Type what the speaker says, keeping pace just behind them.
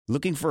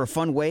Looking for a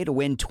fun way to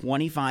win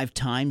 25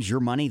 times your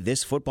money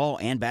this football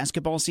and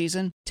basketball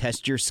season?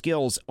 Test your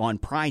skills on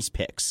Prize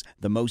Picks,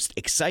 the most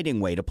exciting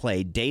way to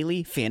play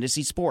daily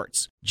fantasy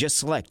sports. Just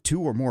select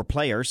 2 or more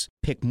players,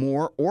 pick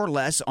more or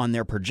less on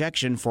their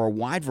projection for a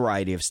wide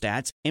variety of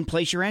stats, and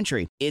place your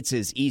entry. It's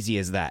as easy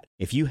as that.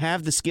 If you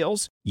have the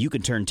skills, you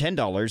can turn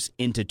 $10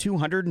 into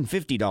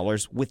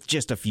 $250 with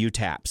just a few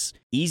taps.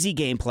 Easy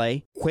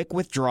gameplay, quick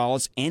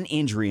withdrawals, and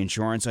injury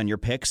insurance on your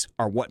picks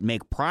are what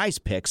make Prize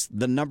Picks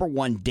the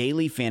 #1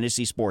 daily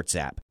fantasy sports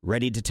app.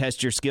 Ready to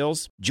test your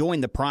skills?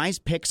 Join the Prize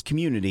Picks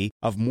community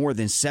of more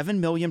than 7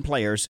 million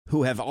players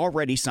who have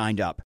already signed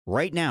up.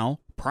 Right now,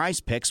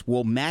 Prize Picks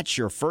will match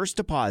your first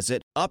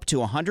deposit up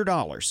to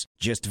 $100.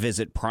 Just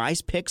visit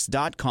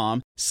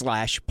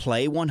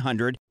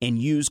prizepicks.com/play100 and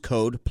use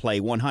code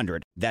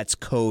play100. That's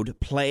code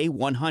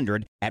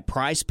play100 at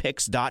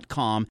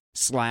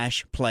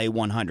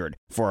prizepicks.com/play100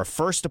 for a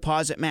first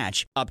deposit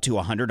match up to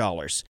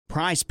 $100.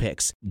 Prize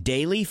Picks,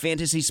 daily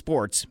fantasy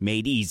sports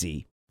made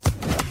easy.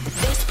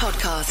 This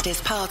podcast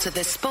is part of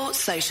the Sports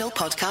Social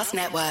Podcast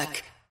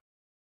Network.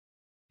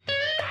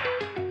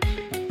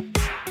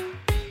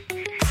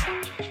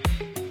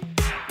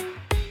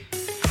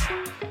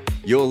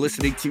 You're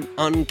listening to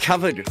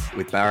Uncovered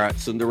with Bharat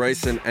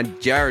Sundaresan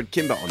and Jared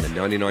Kimber on the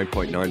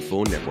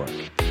 99.94 network.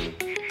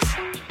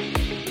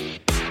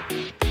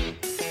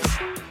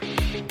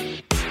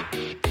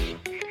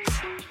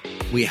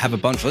 We have a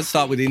bunch. Let's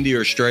start with India,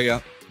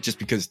 Australia, just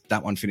because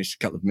that one finished a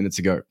couple of minutes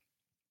ago.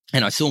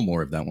 And I saw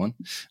more of that one.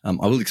 I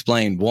will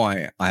explain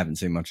why I haven't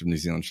seen much of New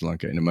Zealand, Sri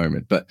Lanka in a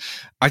moment. But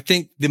I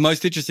think the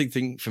most interesting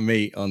thing for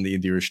me on the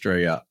India,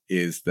 Australia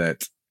is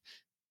that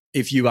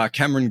if you are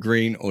Cameron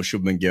Green or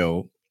Shubman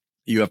Gill,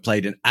 you have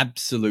played an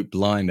absolute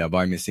blinder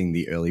by missing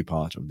the early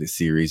part of this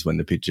series when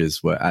the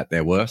pitches were at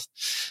their worst.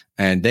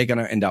 And they're going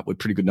to end up with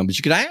pretty good numbers.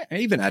 You could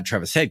even add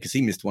Travis Head because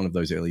he missed one of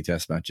those early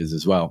test matches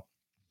as well,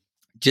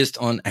 just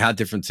on how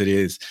different it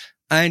is.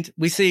 And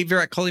we see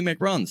Virat Kohli make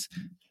runs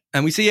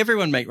and we see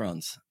everyone make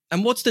runs.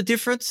 And what's the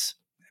difference?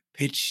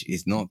 Pitch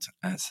is not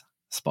as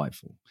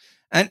spiteful.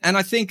 And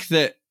I think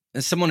that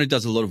as someone who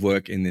does a lot of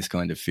work in this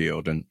kind of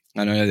field, and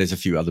I know there's a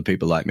few other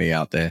people like me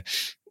out there,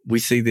 we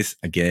see this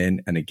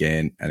again and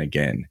again and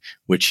again,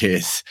 which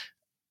is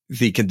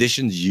the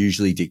conditions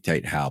usually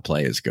dictate how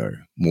players go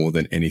more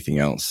than anything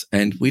else.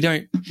 And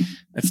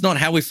it's not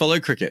how we follow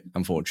cricket,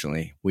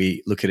 unfortunately.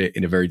 We look at it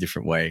in a very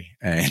different way.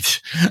 And,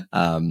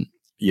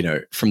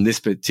 from this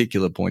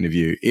particular point of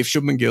view, if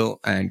Shubman Gill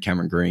and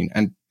Cameron Green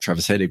and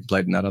Travis Head had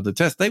played in that other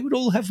test, they would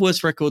all have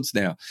worse records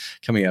now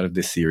coming out of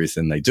this series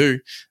than they do.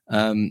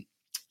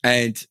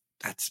 And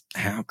that's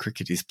how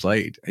cricket is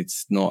played.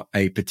 It's not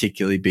a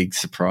particularly big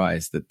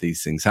surprise that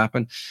these things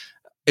happen.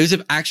 It was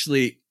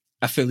actually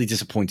a fairly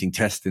disappointing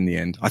test in the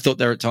end. I thought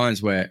there were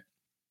times where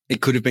it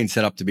could have been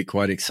set up to be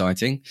quite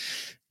exciting.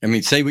 I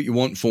mean, say what you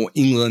want for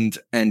England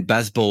and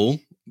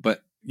Bazball,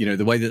 but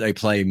the way that they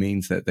play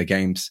means that the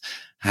games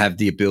have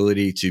the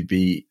ability to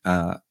be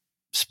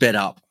sped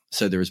up,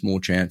 so there is more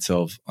chance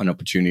of an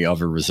opportunity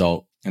of a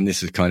result. And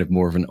this is kind of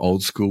more of an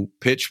old school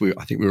pitch.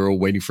 I think we were all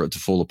waiting for it to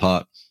fall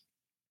apart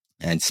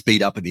and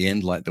speed up at the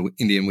end like the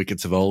Indian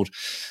wickets of old.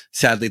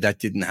 Sadly, that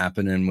didn't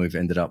happen, and we've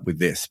ended up with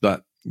this.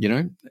 But,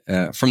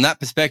 from that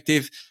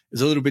perspective, it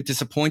was a little bit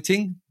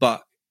disappointing,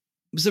 but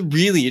it was a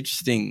really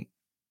interesting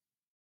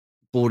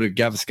Border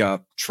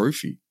Gavaskar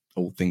trophy,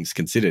 all things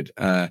considered.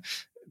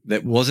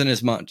 That wasn't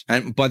as much.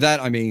 And by that,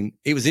 I mean,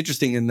 it was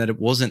interesting in that it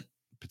wasn't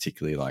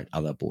particularly like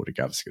other Border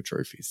Gavaskar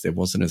trophies. There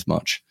wasn't as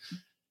much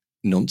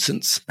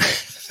nonsense.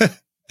 All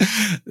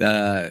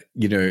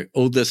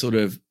the sort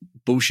of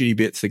bullshitty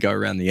bits that go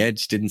around the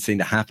edge didn't seem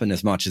to happen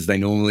as much as they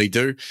normally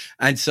do.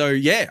 And so,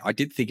 yeah, I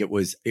did think it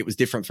was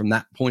different from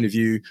that point of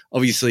view.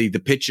 Obviously, the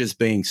pitches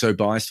being so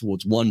biased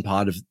towards one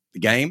part of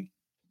the game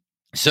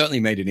certainly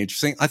made it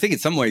interesting. I think in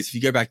some ways, if you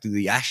go back to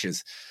the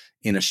Ashes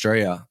in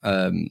Australia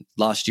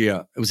last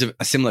year, it was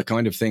a similar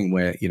kind of thing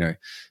where,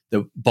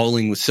 the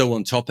bowling was so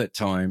on top at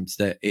times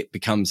that it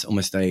becomes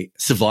almost a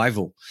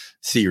survival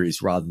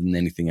series rather than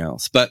anything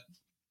else. But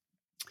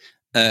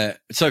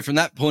so from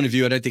that point of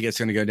view, I don't think it's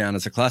going to go down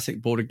as a classic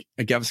Border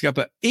Gavaskar,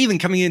 but even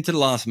coming into the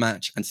last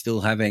match and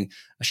still having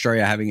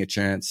Australia having a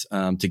chance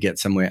to get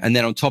somewhere. And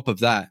then on top of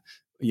that,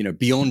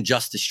 beyond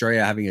just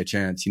Australia having a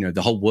chance,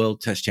 the whole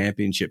World Test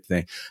Championship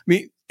thing. I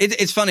mean,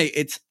 it's funny.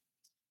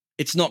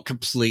 It's not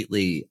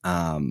completely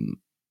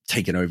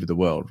taken over the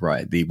world,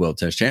 right? The World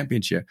Test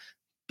Championship.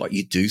 But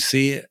you do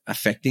see it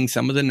affecting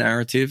some of the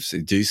narratives.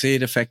 You do see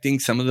it affecting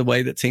some of the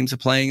way that teams are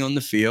playing on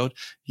the field.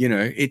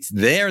 It's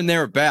there and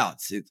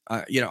thereabouts.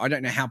 I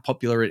don't know how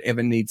popular it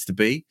ever needs to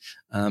be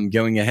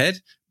going ahead,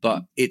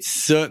 but it's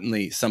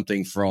certainly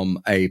something from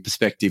a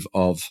perspective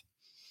of,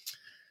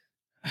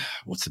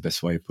 what's the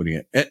best way of putting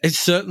it? It's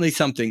certainly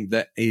something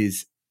that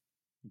is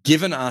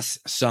given us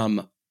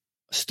some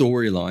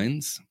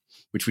storylines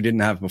which we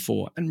didn't have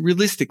before. And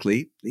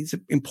realistically, these are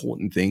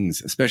important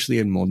things, especially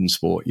in modern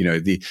sport. You know,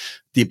 the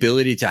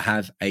ability to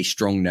have a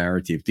strong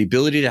narrative, the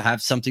ability to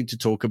have something to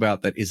talk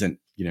about that isn't,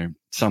 you know,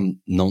 some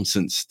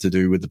nonsense to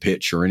do with the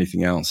pitch or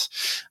anything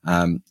else.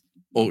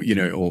 Or, you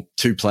know, or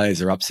two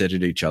players are upset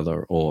at each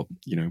other, or,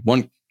 you know,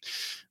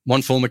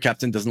 one former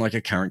captain doesn't like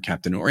a current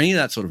captain, or any of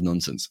that sort of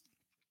nonsense.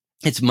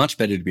 It's much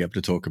better to be able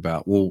to talk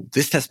about, well,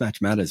 this test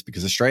match matters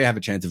because Australia have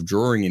a chance of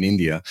drawing in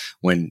India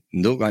when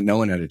it looked like no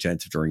one had a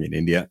chance of drawing in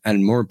India.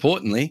 And more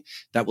importantly,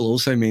 that will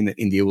also mean that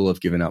India will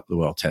have given up the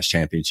World Test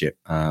Championship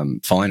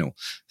final.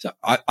 So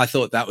I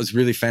thought that was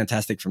really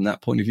fantastic from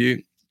that point of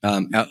view.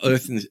 Our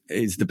Earth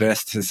is the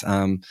best has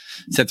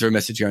sent through a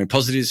message going,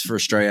 positives for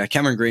Australia.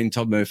 Cameron Green,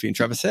 Todd Murphy, and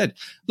Travis Head.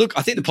 Look,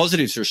 I think the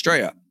positives for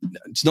Australia,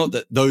 it's not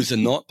that those are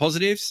not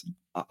positives.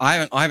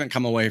 I haven't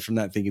come away from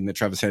that thinking that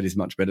Travis Head is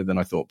much better than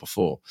I thought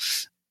before.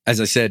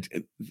 As I said,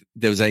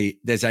 there's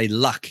a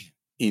luck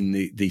in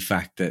the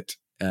fact that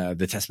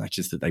the test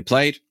matches that they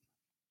played,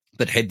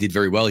 but Head did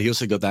very well. He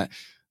also got that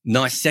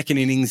nice second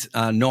innings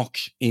knock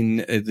in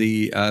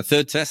the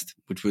third test,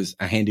 which was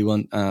a handy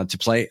one to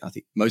play. I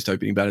think most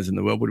opening batters in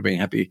the world would have been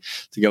happy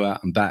to go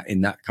out and bat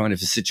in that kind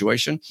of a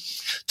situation.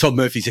 Todd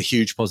Murphy's a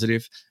huge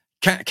positive.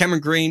 Cameron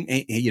Green,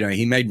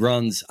 he made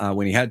runs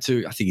when he had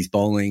to. I think his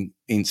bowling,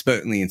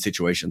 certainly in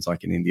situations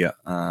like in India,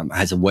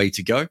 has a way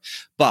to go.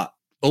 But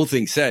all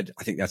things said,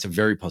 I think that's a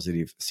very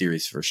positive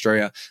series for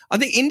Australia. I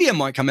think India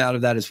might come out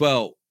of that as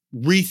well,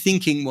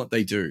 rethinking what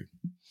they do.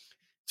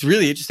 It's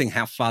really interesting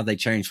how far they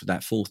changed for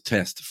that fourth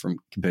test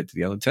compared to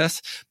the other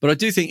tests. But I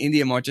do think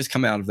India might just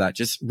come out of that,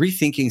 just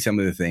rethinking some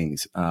of the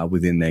things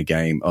within their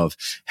game of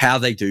how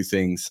they do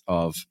things,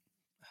 of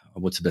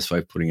what's the best way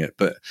of putting it,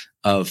 but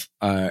of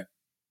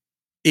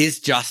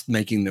is just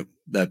making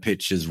the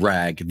pitches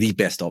rag the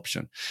best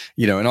option.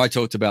 You know, and I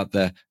talked about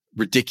the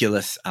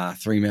ridiculous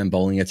three-man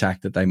bowling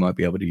attack that they might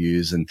be able to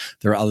use, and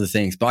there are other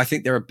things. But I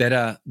think there are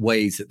better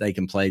ways that they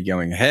can play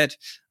going ahead,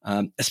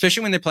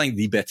 especially when they're playing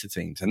the better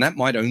teams. And that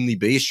might only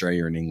be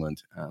Australia and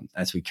England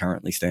as we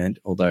currently stand,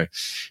 although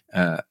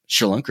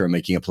Sri Lanka are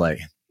making a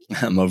play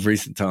of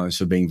recent times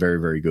for being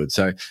very, very good.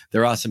 So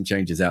there are some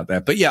changes out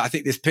there. But yeah, I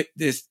think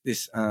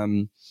this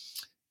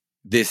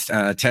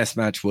test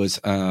match was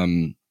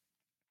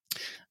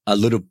a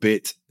little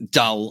bit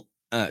dull.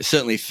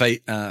 Certainly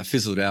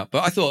fizzled out,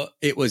 but I thought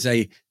it was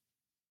the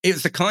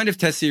kind of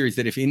test series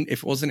that if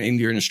it wasn't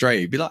India and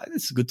Australia, you'd be like,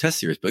 it's a good test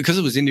series. But because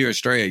it was India and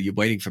Australia, you're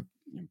waiting for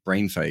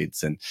brain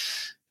fades and,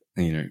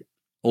 you know,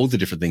 all the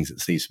different things that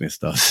Steve Smith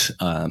does,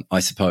 I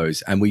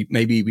suppose. And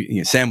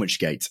sandwich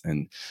gate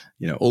and,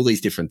 you know, all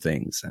these different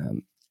things.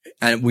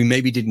 And we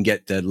maybe didn't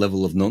get the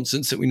level of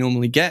nonsense that we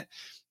normally get.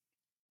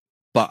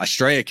 But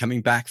Australia coming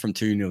back from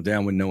 2-0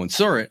 down when no one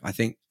saw it, I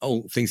think,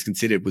 all things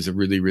considered, was a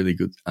really, really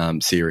good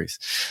series.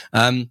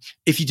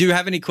 If you do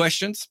have any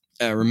questions,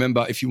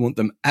 remember, if you want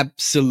them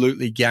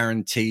absolutely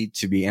guaranteed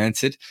to be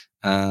answered,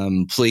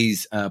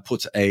 please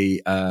put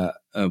a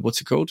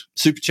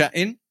super chat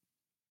in.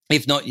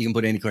 If not, you can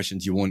put any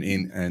questions you want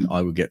in, and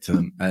I will get to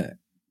them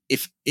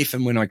if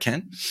and when I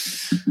can.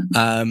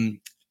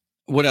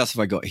 What else have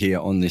I got here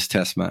on this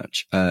test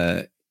match?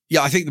 I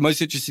think the most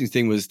interesting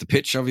thing was the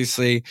pitch,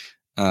 obviously.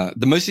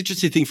 The most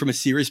interesting thing from a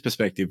series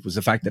perspective was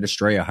the fact that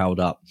Australia held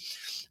up.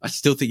 I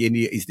still think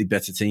India is the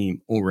better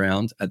team all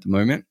round at the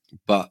moment,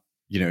 but,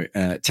 you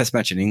know, test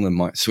match in England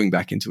might swing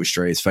back into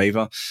Australia's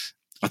favour.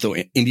 I thought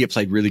India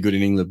played really good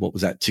in England. What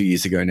was that, 2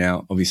 years ago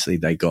now? Obviously,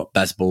 they got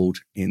baseballed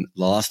in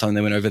the last time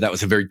they went over. That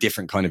was a very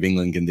different kind of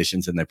England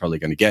conditions than they're probably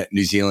going to get.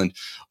 New Zealand,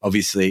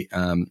 obviously,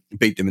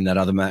 beat them in that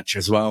other match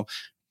as well.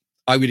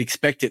 I would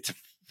expect it to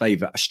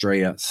favour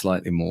Australia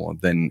slightly more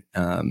than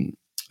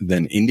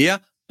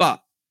India,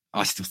 but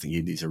I still think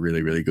India's a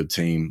really, really good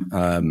team.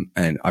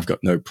 And I've got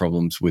no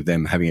problems with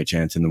them having a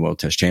chance in the World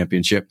Test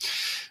Championship.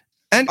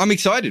 And I'm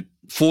excited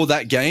for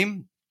that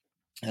game.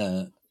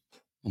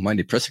 I might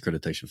need press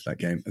accreditation for that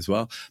game as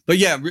well. But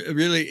yeah,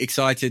 really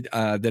excited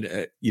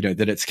that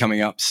it's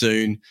coming up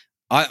soon.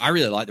 I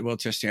really like the World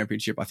Test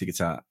Championship. I think it's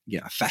a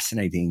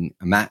fascinating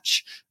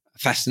match, a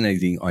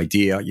fascinating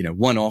idea, you know,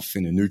 one off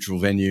in a neutral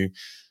venue.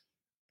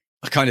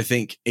 I kind of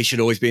think it should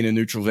always be in a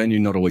neutral venue,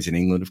 not always in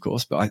England, of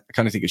course, but I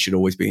kind of think it should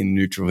always be in a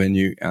neutral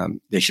venue.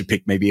 They should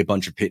pick maybe a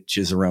bunch of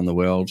pitches around the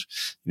world.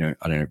 You know,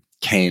 I don't know,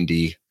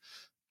 Kandy,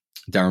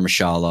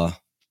 Dharamshala,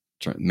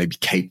 maybe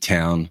Cape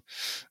Town,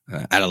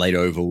 Adelaide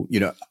Oval,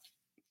 you know,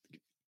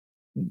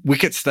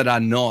 wickets that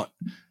are not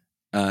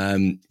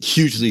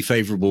hugely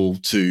favourable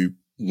to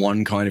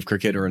one kind of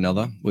cricket or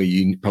another, where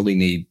you probably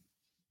need,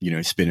 you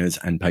know, spinners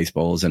and pace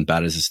bowlers and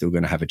batters are still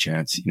going to have a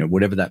chance, you know,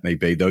 whatever that may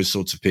be, those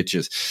sorts of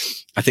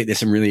pitches. I think there's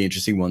some really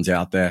interesting ones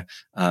out there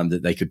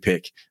that they could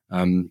pick.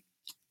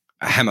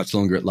 How much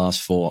longer it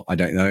lasts for, I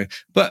don't know.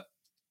 But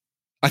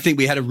I think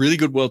we had a really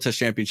good World Test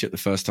Championship the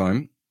first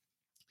time,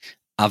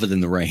 other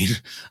than the rain,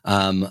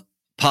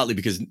 partly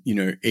because, you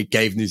know, it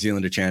gave New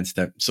Zealand a chance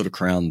to sort of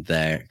crown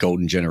their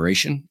golden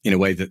generation in a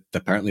way that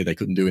apparently they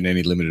couldn't do in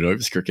any limited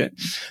overs cricket.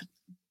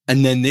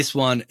 And then this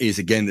one is,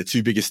 again, the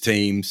two biggest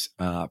teams,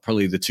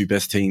 probably the two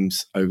best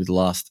teams over the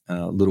last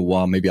little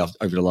while, maybe over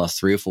the last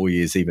 3 or 4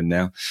 years even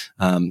now.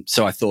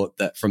 So I thought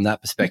that from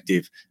that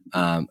perspective,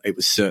 it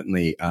was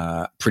certainly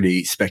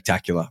pretty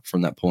spectacular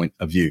from that point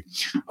of view.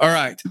 All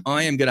right,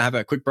 I am going to have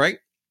a quick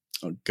break.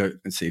 I'll go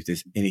and see if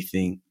there's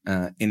anything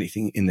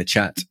in the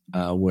chat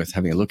worth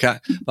having a look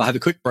at. But I'll have a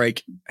quick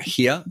break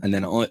here, and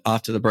then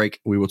after the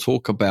break, we will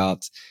talk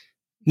about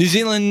New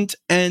Zealand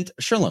and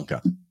Sri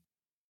Lanka.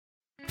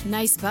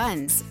 Nice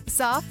buns,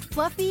 soft,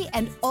 fluffy,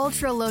 and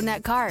ultra-low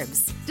net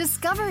carbs.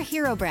 Discover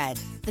Hero Bread,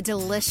 the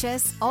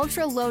delicious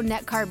ultra-low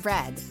net carb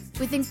bread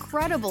with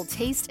incredible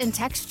taste and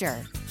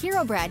texture.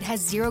 Hero Bread has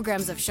 0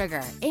 grams of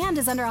sugar and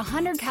is under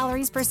 100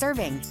 calories per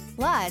serving.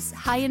 Plus,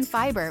 high in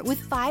fiber with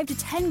 5 to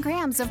 10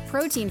 grams of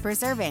protein per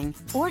serving.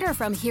 Order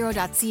from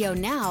hero.co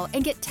now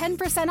and get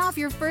 10% off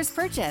your first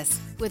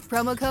purchase with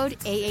promo code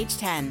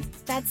AH10.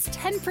 That's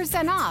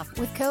 10% off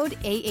with code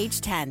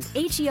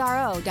AH10.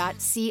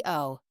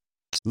 HERO.co.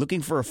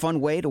 Looking for a fun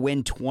way to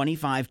win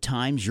 25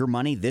 times your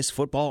money this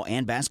football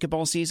and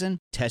basketball season?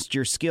 Test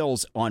your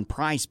skills on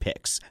Prize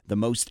Picks, the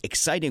most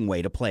exciting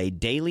way to play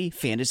daily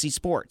fantasy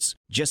sports.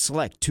 Just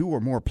select 2 or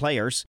more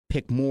players,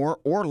 pick more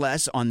or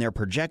less on their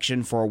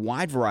projection for a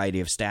wide variety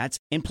of stats,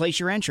 and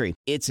place your entry.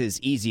 It's as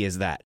easy as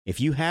that.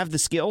 If you have the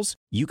skills,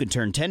 you can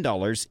turn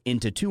 $10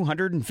 into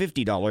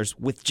 $250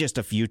 with just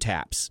a few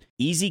taps.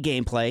 Easy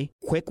gameplay,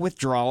 quick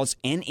withdrawals,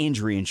 and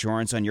injury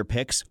insurance on your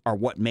picks are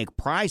what make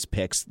Prize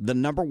Picks the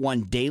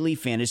 #1 daily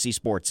fantasy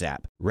sports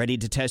app. Ready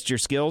to test your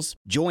skills?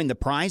 Join the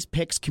Prize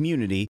Picks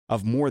community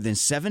of more than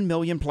 7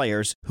 million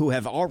players who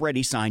have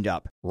already signed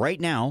up. Right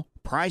now,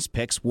 Prize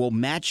Picks will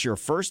match your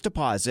first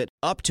deposit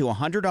up to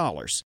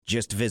 $100.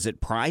 Just visit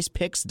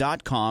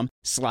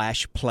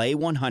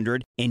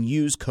prizepicks.com/play100 and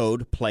use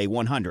code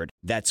PLAY100.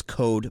 That's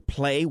code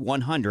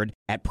PLAY100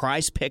 at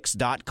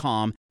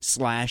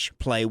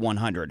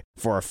prizepicks.com/play100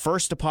 for a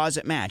first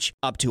deposit match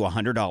up to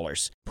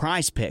 $100.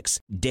 Prize Picks,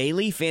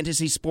 daily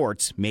fantasy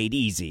sports made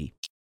easy.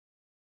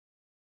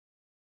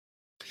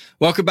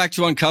 Welcome back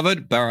to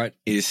Uncovered. Barrett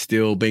is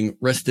still being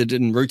rested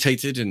and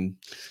rotated, and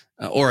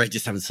or I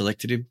just haven't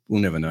selected him.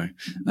 We'll never know.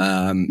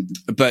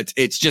 But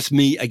it's just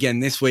me again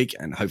this week,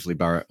 and hopefully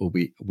Barrett will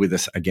be with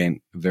us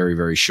again very,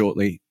 very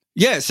shortly.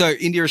 Yeah, so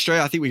India,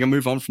 Australia, I think we can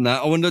move on from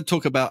that. I wanted to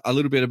talk about a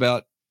little bit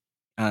about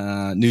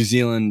New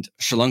Zealand,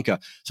 Sri Lanka.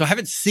 So I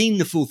haven't seen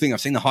the full thing.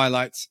 I've seen the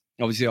highlights.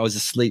 Obviously, I was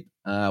asleep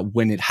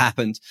when it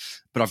happened,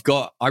 but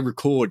I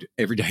record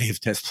every day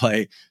of test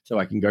play so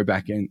I can go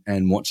back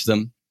and watch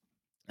them.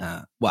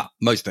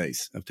 Most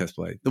days of test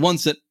play. The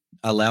ones that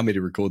allow me to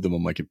record them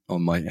on my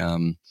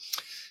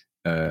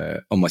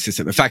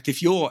system. In fact,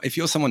 if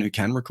you're someone who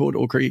can record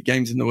all cricket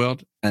games in the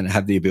world and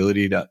have the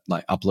ability to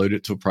like upload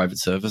it to a private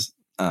service,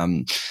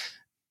 I'm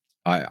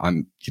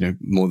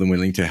more than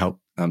willing to help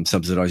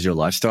subsidize your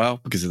lifestyle,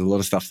 because there's a lot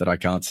of stuff that I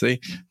can't see.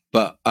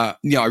 But I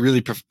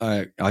really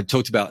I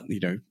talked about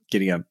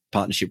getting a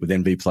partnership with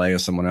NV Play or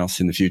someone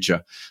else in the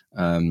future,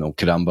 or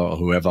Kadamba or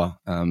whoever,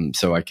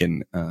 so I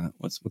can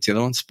what's the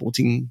other one? Sports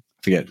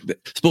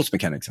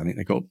Mechanics, I think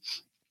they're called.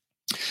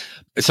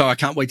 So I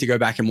can't wait to go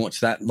back and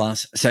watch that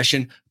last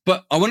session.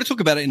 But I want to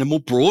talk about it in a more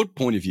broad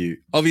point of view.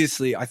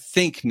 Obviously, I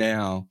think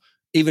now,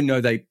 even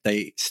though they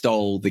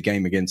stole the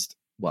game against,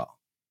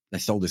 they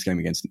stole this game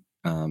against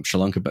Sri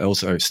Lanka, but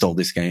also stole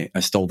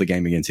the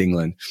game against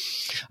England.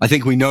 I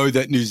think we know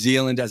that New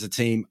Zealand as a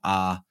team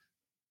are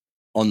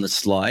on the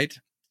slide,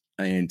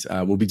 and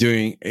we'll be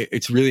doing.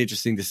 It's really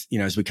interesting to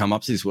as we come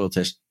up to this World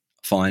Test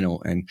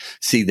final and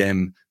see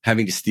them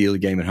having to steal a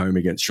game at home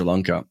against Sri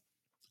Lanka,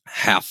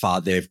 how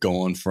far they've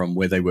gone from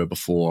where they were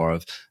before.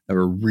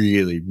 They're a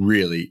really,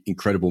 really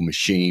incredible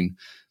machine.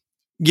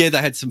 Yeah, they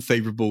had some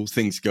favourable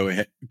things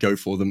go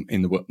for them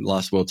in the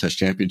last World Test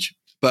Championship,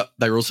 but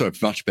they're also a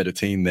much better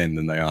team then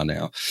than they are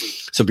now.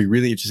 So it'll be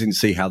really interesting to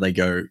see how they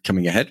go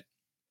coming ahead,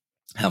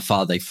 how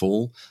far they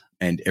fall,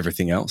 and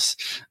everything else.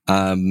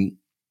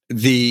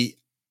 The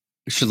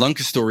Sri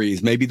Lanka story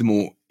is maybe the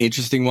more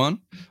interesting one,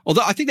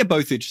 although I think they're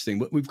both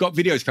interesting. We've got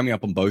videos coming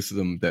up on both of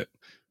them that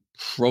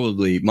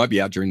probably might be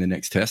out during the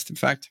next test. In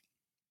fact,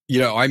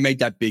 I made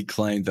that big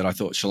claim that I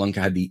thought Sri Lanka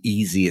had the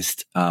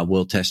easiest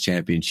World Test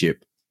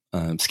Championship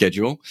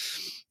schedule,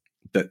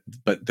 but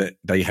that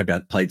they had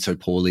played so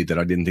poorly that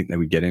I didn't think they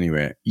would get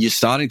anywhere. You're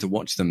starting to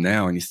watch them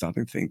now, and you're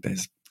starting to think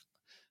there's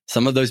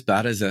some of those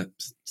batters are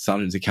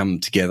starting to come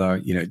together.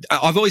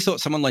 I've always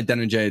thought someone like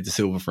Dhananjaya De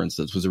Silva, for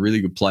instance, was a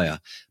really good player,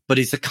 but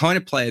he's the kind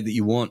of player that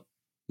you want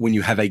when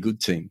you have a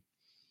good team,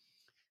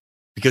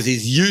 because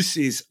his use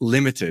is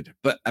limited.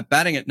 But at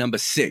batting at number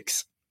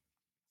 6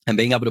 and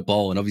being able to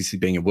bowl, and obviously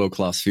being a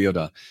world-class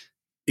fielder,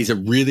 is a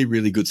really,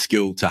 really good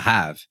skill to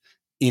have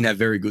in a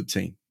very good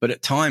team. But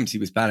at times he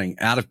was batting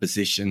out of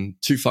position,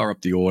 too far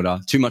up the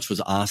order, too much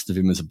was asked of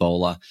him as a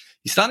bowler.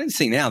 You're starting to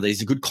see now that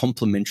he's a good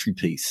complementary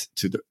piece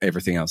to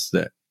everything else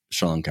that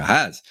Sri Lanka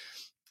has.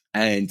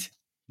 And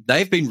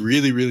they've been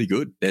really, really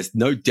good. There's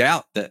no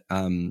doubt that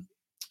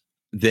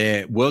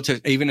their World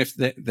Test, even if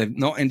they've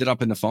not ended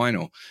up in the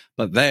final,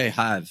 but they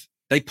have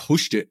they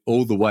pushed it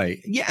all the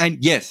way. Yeah,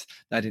 and yes,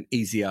 they had an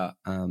easier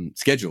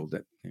schedule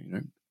that,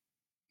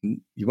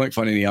 you won't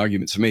find any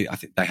arguments for me. I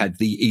think they had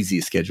the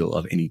easiest schedule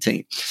of any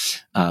team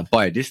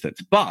by a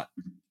distance. But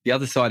the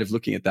other side of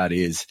looking at that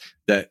is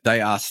that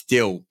they are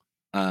still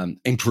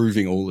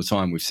improving all the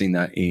time. We've seen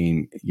that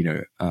in,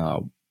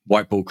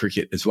 white ball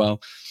cricket as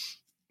well.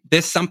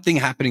 There's something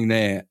happening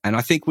there, and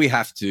I think we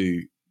have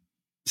to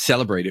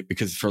celebrate it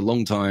because for a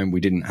long time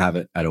we didn't have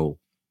it at all.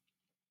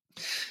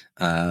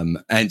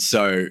 And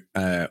so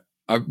I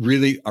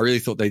really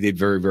thought they did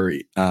very,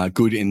 very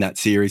good in that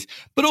series.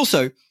 But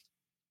also,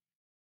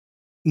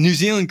 New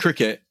Zealand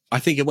cricket, I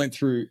think it went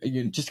through,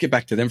 just get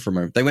back to them for a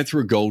moment. They went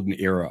through a golden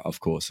era, of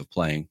course, of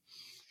playing.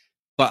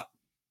 But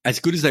as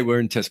good as they were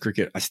in Test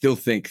cricket, I still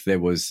think there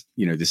was,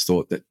 this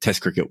thought that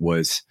Test cricket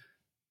was,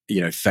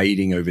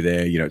 fading over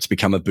there. It's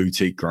become a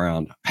boutique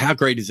ground. How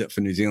great is it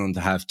for New Zealand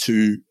to have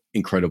two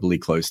incredibly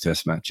close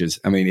Test matches?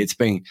 I mean, it's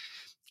been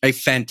a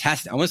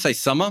fantastic, I want to say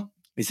summer.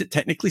 Is it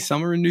technically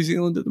summer in New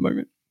Zealand at the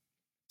moment?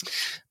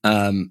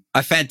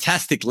 A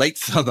fantastic late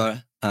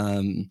summer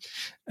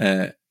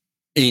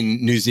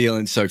in New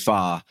Zealand so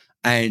far.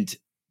 And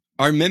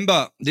I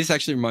remember, this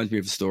actually reminds me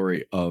of a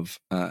story of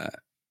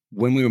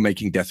when we were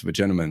making Death of a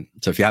Gentleman.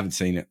 So if you haven't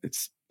seen it,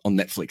 it's on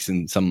Netflix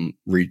in some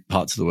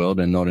parts of the world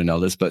and not in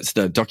others, but it's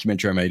the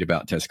documentary I made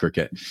about Test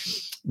cricket.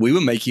 We were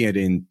making it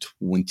in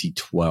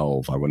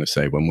 2012, I want to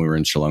say, when we were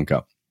in Sri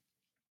Lanka.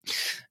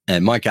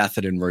 And Mike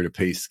Atherton wrote a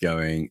piece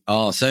going,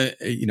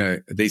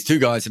 these two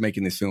guys are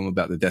making this film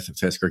about the death of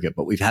Test cricket,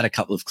 but we've had a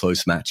couple of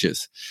close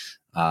matches.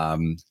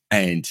 The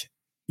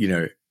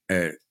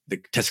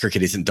Test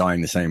cricket isn't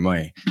dying the same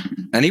way.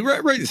 And he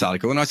wrote this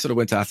article, and I sort of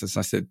went to Athens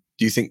and I said,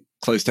 do you think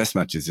close Test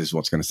matches is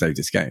what's going to save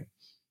this game?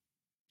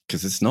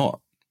 Because it's not,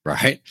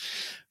 right?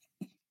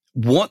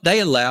 What they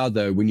allow,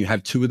 though, when you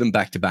have two of them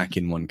back-to-back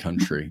in one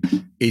country,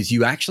 is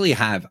you actually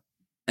have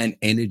an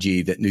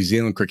energy that New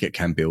Zealand cricket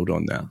can build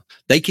on now.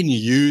 They can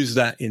use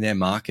that in their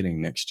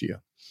marketing next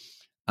year.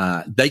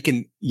 They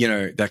can,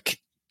 the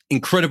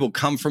incredible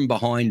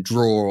come-from-behind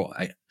draw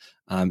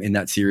in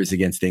that series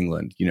against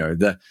England.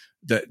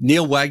 The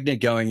Neil Wagner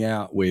going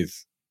out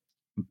with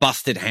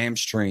busted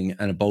hamstring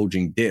and a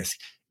bulging disc.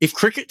 If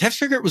Test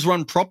cricket was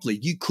run properly,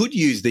 you could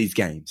use these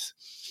games.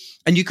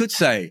 And you could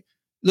say,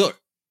 look,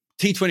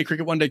 T20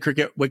 cricket, one-day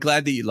cricket, we're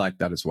glad that you like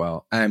that as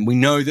well. And we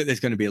know that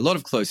there's going to be a lot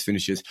of close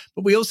finishes,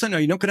 but we also know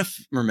you're not going to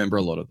remember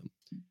a lot of them.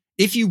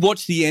 If you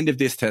watch the end of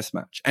this Test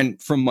match,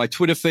 and from my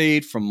Twitter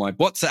feed, from my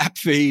WhatsApp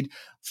feed,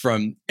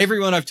 from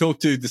everyone I've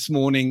talked to this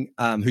morning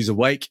who was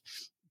awake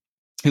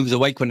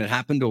when it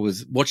happened or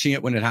was watching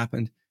it when it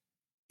happened,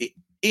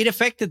 it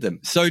affected them.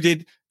 So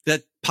did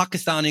the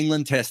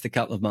Pakistan-England Test a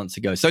couple of months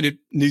ago. So did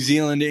New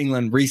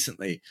Zealand-England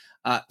recently.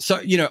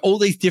 All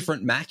these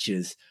different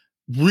matches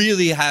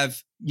really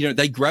have,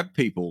 they grab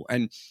people.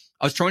 And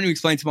I was trying to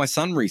explain to my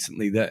son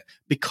recently that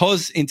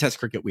because in Test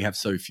cricket we have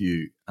so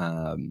few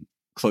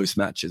close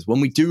matches, when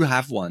we do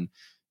have one,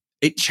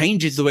 it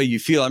changes the way you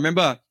feel. I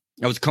remember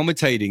I was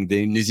commentating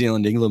the New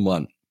Zealand-England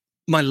one.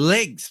 My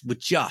legs were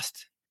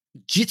just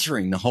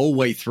jittering the whole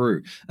way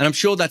through. And I'm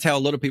sure that's how a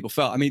lot of people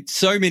felt. I mean,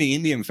 so many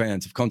Indian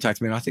fans have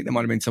contacted me, and I think there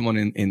might have been someone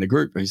in the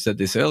group who said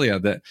this earlier,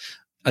 that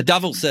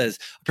Dhaval says,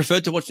 I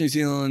preferred to watch New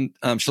Zealand,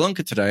 Sri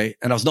Lanka today,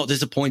 and I was not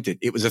disappointed.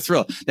 It was a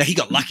thriller. Now, he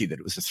got lucky that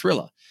it was a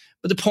thriller.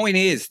 But the point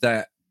is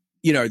that,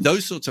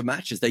 those sorts of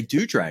matches, they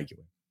do drag you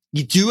in.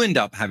 You do end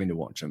up having to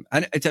watch them.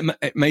 And it's an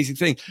amazing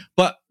thing.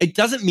 But it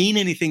doesn't mean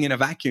anything in a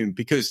vacuum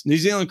because New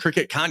Zealand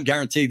cricket can't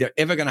guarantee they're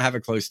ever going to have a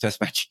close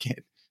Test match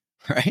again,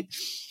 right?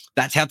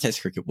 That's how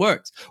Test cricket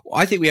works.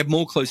 I think we have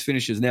more close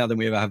finishes now than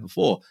we ever have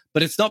before.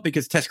 But it's not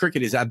because Test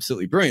cricket is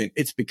absolutely brilliant.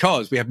 It's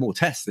because we have more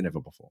tests than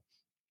ever before.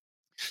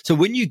 So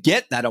when you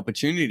get that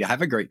opportunity to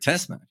have a great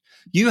Test match,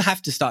 you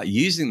have to start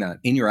using that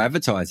in your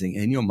advertising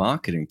and your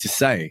marketing to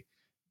say,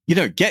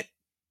 get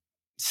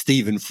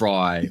Stephen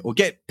Fry or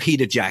get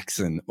Peter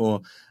Jackson or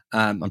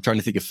I'm trying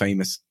to think of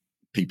famous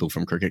people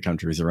from cricket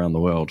countries around the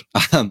world.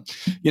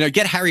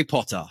 Get Harry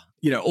Potter.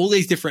 All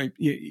these different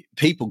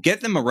people,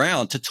 get them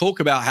around to talk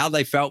about how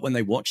they felt when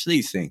they watched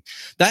these things.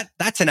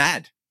 That's an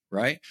ad,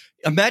 right?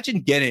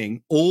 Imagine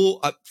getting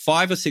all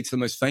 5 or 6 of the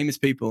most famous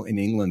people in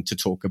England to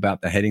talk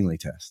about the Headingley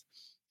Test,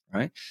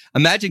 right?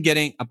 Imagine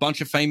getting a bunch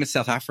of famous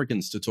South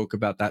Africans to talk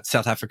about that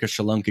South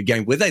Africa-Sri Lanka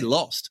game where they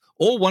lost,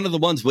 or one of the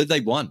ones where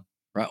they won,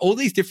 right? All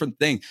these different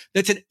things.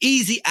 That's an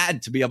easy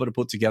ad to be able to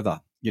put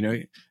together.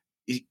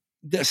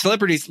 The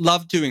celebrities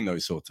love doing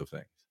those sorts of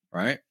things,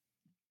 right?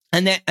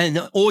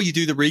 Or you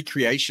do the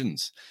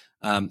recreations,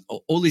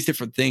 all these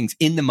different things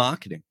in the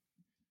marketing.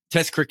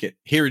 Test cricket,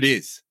 here it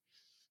is.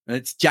 And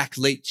it's Jack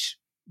Leach,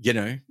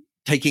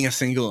 taking a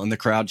single and the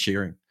crowd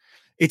cheering.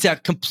 It's a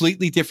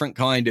completely different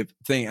kind of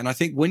thing. And I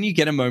think when you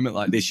get a moment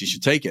like this, you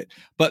should take it.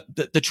 But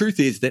the truth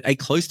is that a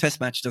close Test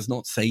match does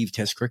not save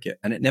Test cricket,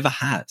 and it never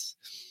has.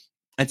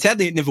 And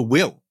sadly, it never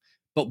will.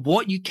 But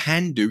what you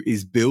can do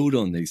is build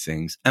on these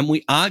things. And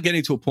we are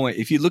getting to a point,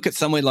 if you look at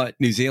somewhere like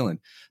New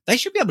Zealand, they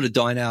should be able to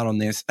dine out on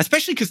this,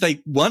 especially because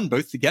they won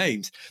both the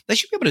games. They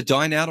should be able to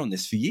dine out on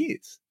this for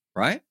years,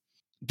 right?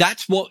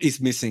 that's what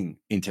is missing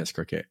in Test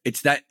cricket.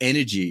 It's that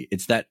energy.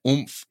 It's that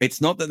oomph.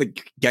 It's not that the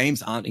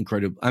games aren't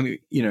incredible. I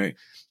mean,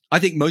 I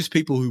think most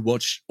people who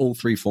watch all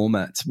three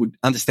formats would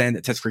understand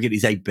that Test cricket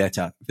is a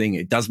better thing.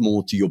 It does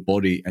more to your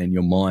body and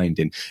your mind,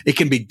 and it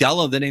can be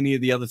duller than any of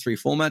the other three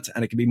formats,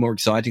 and it can be more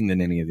exciting than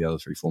any of the other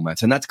three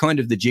formats. And that's kind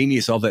of the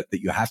genius of it,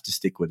 that you have to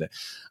stick with it.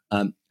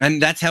 And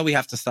that's how we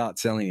have to start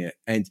selling it.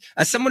 And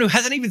as someone who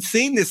hasn't even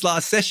seen this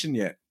last session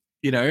yet,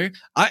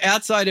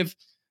 outside of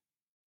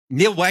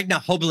Neil Wagner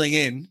hobbling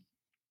in,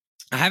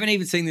 I haven't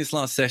even seen this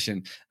last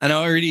session, and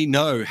I already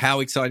know how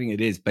exciting it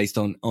is based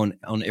on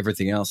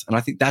everything else. And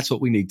I think that's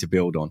what we need to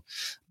build on.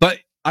 But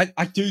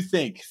I do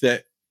think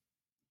that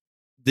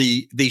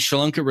the Sri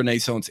Lanka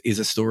Renaissance is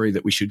a story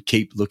that we should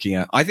keep looking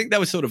at. I think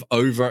that was sort of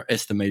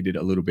overestimated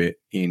a little bit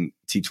in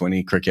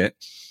T20 cricket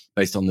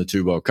based on the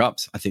 2 World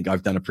Cups. I think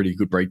I've done a pretty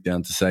good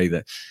breakdown to say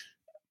that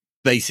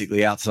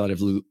basically outside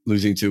of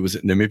losing to, was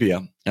it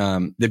Namibia?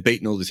 They've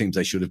beaten all the teams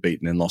they should have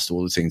beaten and lost to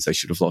all the teams they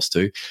should have lost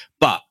to.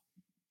 But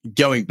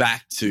going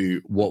back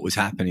to what was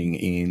happening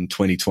in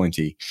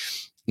 2020,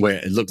 where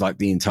it looked like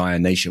the entire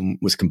nation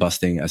was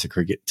combusting as a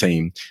cricket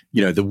team,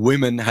 the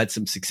women had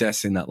some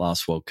success in that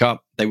last World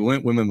Cup.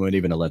 Women weren't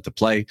even allowed to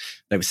play.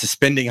 They were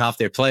suspending half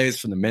their players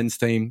from the men's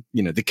team.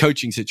 The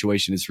coaching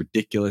situation is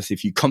ridiculous.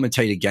 If you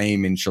commentate a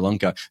game in Sri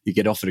Lanka, you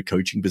get offered a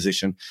coaching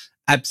position.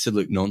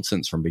 Absolute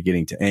nonsense from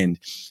beginning to end.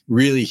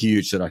 Really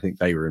huge that I think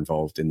they were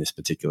involved in this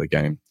particular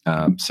game.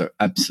 So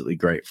absolutely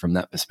great from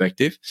that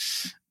perspective.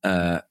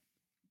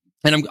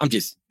 And I'm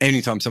just,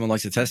 anytime someone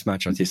likes a test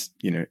match, I think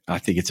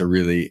it's a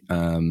really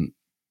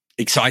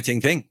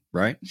exciting thing,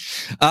 right?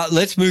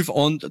 Let's move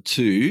on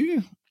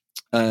to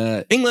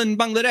England,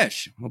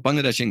 Bangladesh, or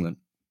Bangladesh, England.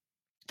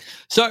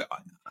 So,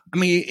 I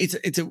mean,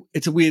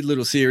 it's a weird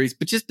little series,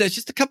 but there's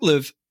just a couple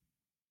of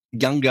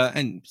younger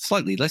and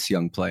slightly less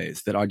young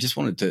players that I just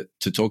wanted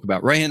to talk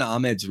about. Rehan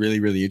Ahmed's really,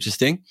 really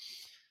interesting.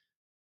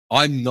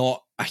 I'm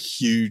not a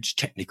huge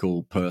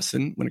technical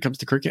person when it comes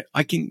to cricket.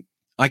 I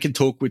can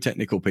talk with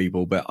technical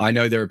people, but I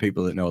know there are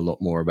people that know a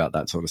lot more about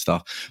that sort of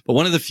stuff. But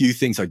one of the few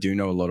things I do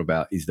know a lot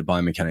about is the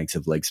biomechanics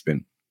of leg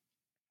spin.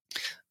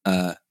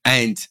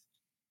 And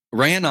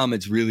Rehan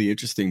Ahmed's really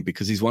interesting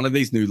because he's one of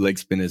these new leg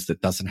spinners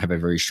that doesn't have a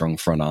very strong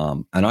front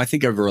arm. And I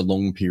think over a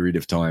long period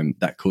of time,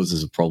 that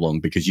causes a problem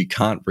because you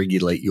can't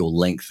regulate your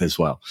length as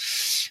well.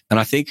 And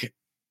I think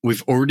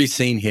we've already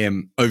seen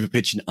him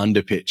overpitch and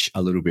underpitch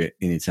a little bit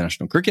in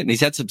international cricket, and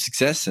he's had some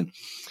success, and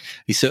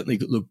he certainly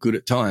looked good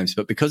at times.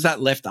 But because that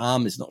left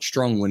arm is not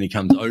strong when he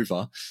comes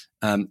over,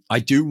 I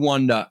do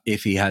wonder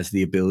if he has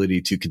the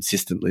ability to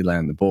consistently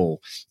land the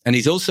ball. And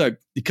he's also,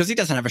 because he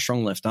doesn't have a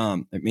strong left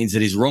arm, it means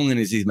that his wrong end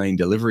is his main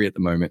delivery at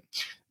the moment.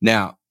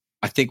 Now,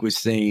 I think we've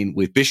seen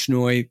with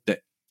Bishnoi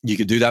that you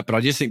could do that, but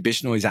I just think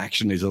Bishnoi's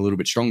action is a little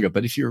bit stronger.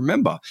 But if you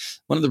remember,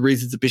 one of the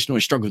reasons that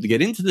Bishnoi struggled to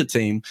get into the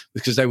team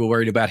was because they were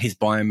worried about his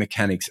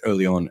biomechanics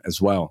early on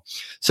as well.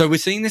 So we're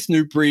seeing this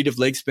new breed of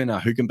leg spinner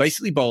who can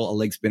basically bowl a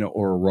leg spinner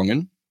or a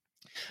wrong-un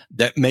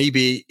that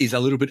maybe is a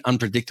little bit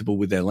unpredictable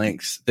with their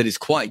lengths, that is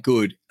quite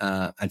good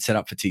and set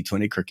up for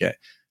T20 cricket.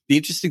 The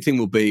interesting thing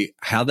will be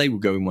how they will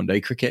go in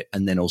one-day cricket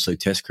and then also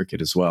Test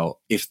cricket as well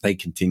if they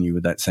continue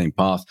with that same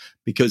path,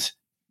 because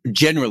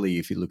generally,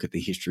 if you look at the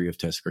history of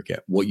Test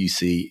cricket, what you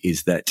see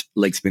is that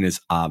leg spinners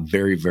are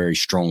very, very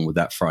strong with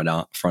that front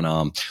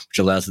arm, which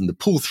allows them to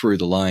pull through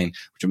the line,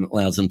 which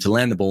allows them to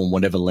land the ball in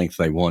whatever length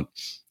they want.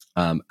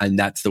 And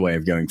that's the way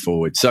of going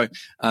forward. So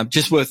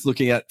just worth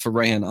looking at for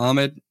Rehan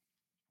Ahmed.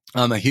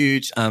 I'm a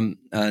huge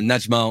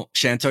Najmal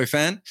Shanto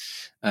fan.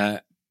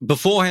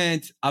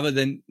 Beforehand, other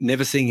than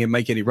never seeing him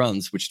make any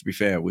runs, which to be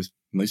fair was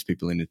most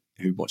people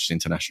who watched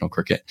international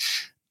cricket,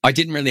 I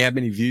didn't really have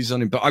many views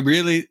on him, but I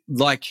really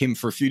like him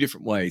for a few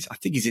different ways. I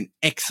think he's an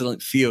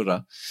excellent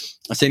fielder.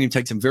 I've seen him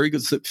take some very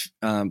good slip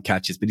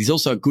catches, but he's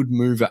also a good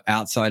mover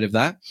outside of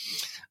that.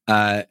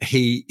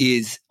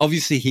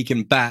 He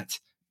can bat.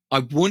 I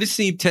want to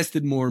see him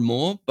tested more and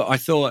more, but I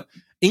thought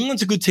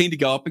England's a good team to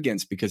go up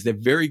against because they're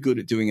very good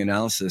at doing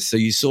analysis. So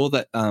you saw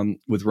that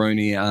with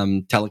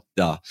Roni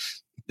Talakdar,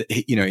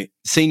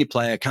 senior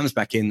player comes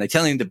back in, they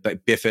tell him to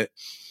biff it.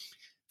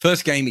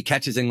 First game, he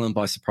catches England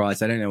by surprise.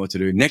 They don't know what to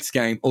do. Next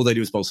game, all they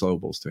do is bowl slow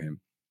balls to him.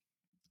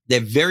 They're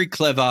very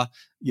clever,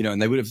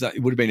 and it would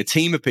have been a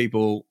team of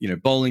people,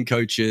 bowling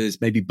coaches,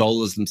 maybe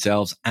bowlers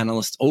themselves,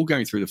 analysts, all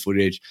going through the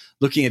footage,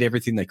 looking at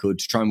everything they could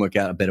to try and work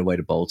out a better way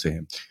to bowl to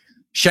him.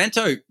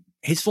 Shanto,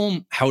 his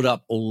form has held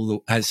up all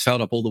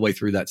the way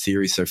through that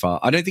series so far.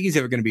 I don't think he's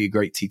ever going to be a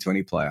great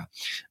T20 player.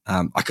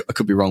 I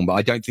could be wrong, but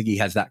I don't think he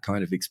has that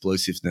kind of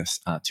explosiveness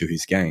to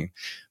his game.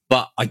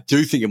 But I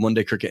do think in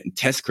one-day cricket and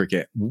Test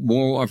cricket, the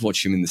more I've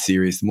watched him in the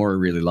series, the more I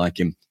really like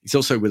him. He's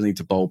also willing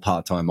to bowl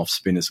part-time off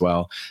spin as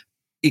well.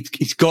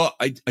 It's got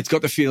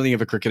the feeling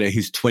of a cricketer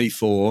who's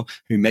 24,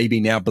 who maybe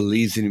now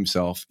believes in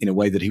himself in a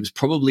way that he was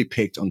probably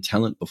picked on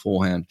talent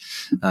beforehand.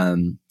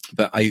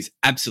 But he's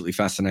absolutely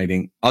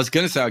fascinating. I was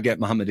going to say I'd get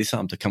Mohammad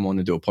Issam to come on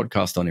and do a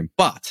podcast on him,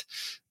 but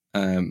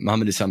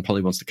Mohamed Hassan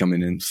probably wants to come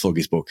in and flog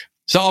his book.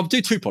 So I'll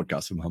do 2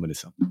 podcasts with Mohamed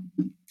Hassan.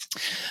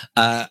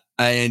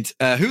 And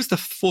who's the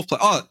fourth player?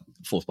 Oh,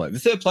 fourth player. The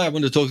third player I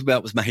wanted to talk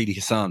about was Mahdi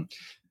Hassan.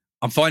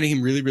 I'm finding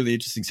him really, really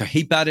interesting. So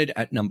he batted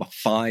at number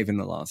 5 in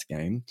the last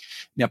game.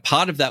 Now,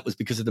 part of that was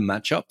because of the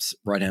matchups,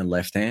 right hand,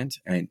 left hand.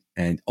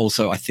 And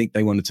also I think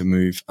they wanted to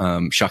move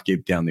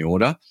Shakib down the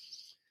order.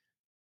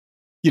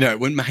 You know,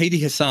 when Mahdi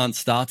Hassan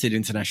started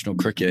international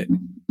cricket,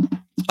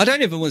 I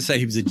don't ever want to say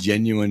he was a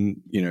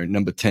genuine, you know,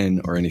 number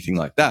 10 or anything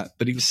like that,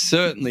 but he was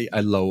certainly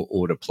a lower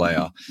order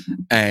player.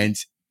 And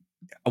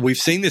we've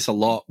seen this a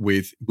lot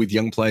with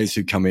young players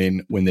who come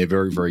in when they're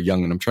very, very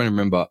young. And I'm trying to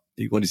remember,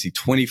 what is he,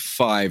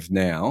 25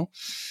 now?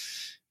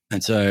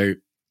 And so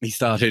he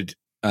started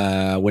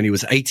when he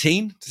was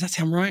 18. Does that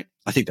sound right?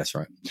 I think that's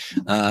right.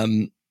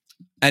 And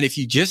if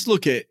you just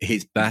look at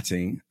his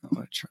batting,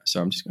 I'm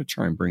just going to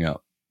try and bring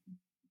up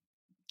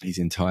his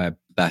entire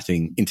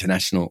batting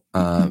international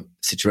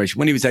situation.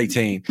 When he was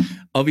 18,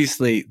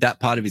 obviously that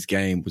part of his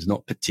game was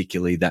not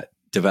particularly that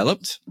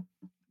developed.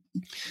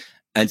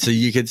 And so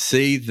you could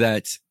see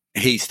that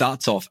he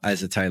starts off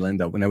as a tail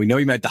ender. Now we know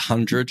he made the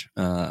 100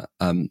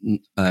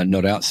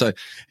 not out. So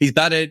he's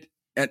batted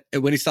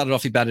when he started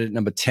off, he batted at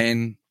number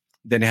 10.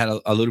 Then he had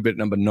a little bit at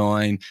number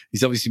 9.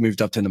 He's obviously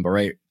moved up to number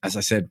 8. As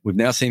I said, we've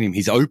now seen him.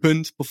 He's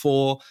opened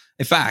before.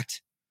 In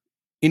fact,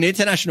 in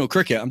international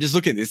cricket, I'm just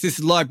looking at this. This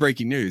is live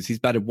breaking news. He's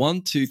batted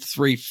 1, 2,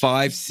 3,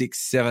 5, 6,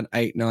 7,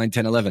 8, 9,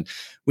 10, 11.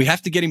 We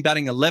have to get him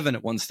batting 11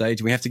 at one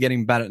stage. We have to get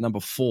him bat at number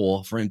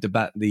 4 for him to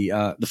bat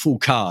the full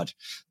card,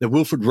 the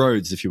Wilfred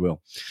Rhodes, if you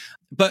will.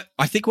 But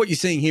I think what you're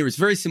seeing here is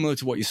very similar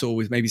to what you saw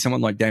with maybe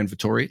someone like Dan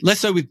Vettori.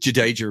 Less so with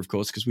Jadeja, of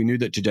course, because we knew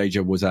that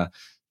Jadeja was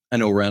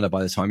an all-rounder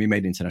by the time he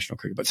made international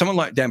cricket. But someone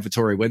like Dan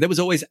Vettori, where there was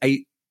always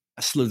a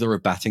slither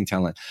of batting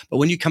talent. But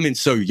when you come in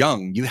so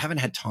young, you haven't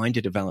had time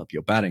to develop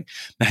your batting.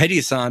 Mahdi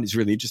Hassan is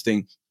really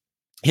interesting.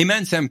 Him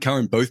and Sam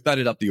Curran both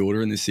batted up the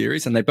order in this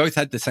series, and they both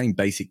had the same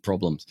basic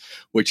problems,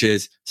 which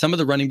is some of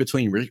the running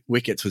between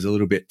wickets was a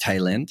little bit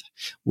tail end,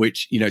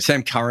 which, you know,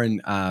 Sam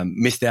Curran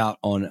missed out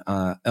on,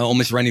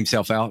 almost ran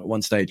himself out at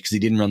one stage because he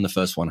didn't run the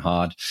first one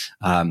hard.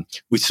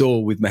 We saw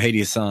with Mahdi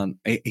Hassan,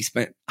 he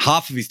spent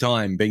half of his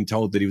time being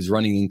told that he was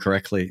running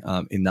incorrectly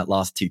in that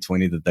last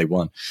T20 that they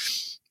won.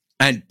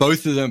 And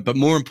both of them, but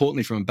more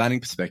importantly from a batting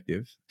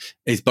perspective,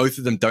 is both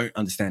of them don't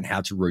understand how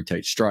to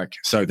rotate strike.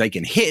 So they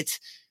can hit,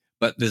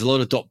 but there's a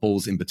lot of dot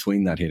balls in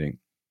between that hitting.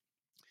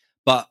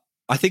 But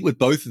I think with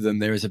both of them,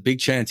 there is a big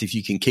chance if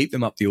you can keep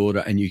them up the order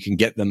and you can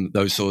get them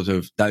those sorts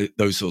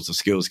of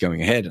skills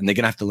going ahead, and they're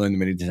going to have to learn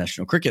them in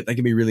international cricket, they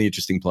can be really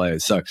interesting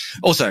players. So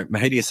also,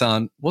 Mahdi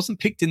Hassan wasn't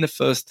picked in the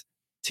first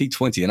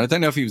T20, and I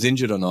don't know if he was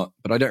injured or not,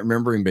 but I don't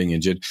remember him being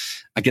injured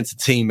against a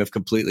team of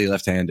completely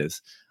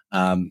left-handers.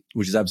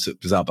 Which is absolutely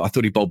bizarre, but I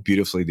thought he bowled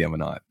beautifully the other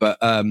night. But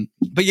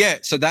yeah,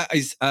 so that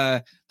is,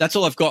 that's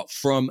all I've got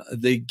from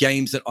the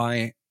games that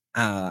I,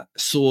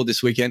 saw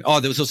this weekend. Oh,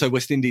 there was also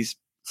West Indies,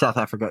 South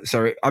Africa.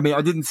 Sorry. I mean,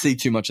 I didn't see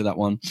too much of that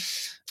one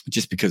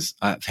just because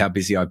of how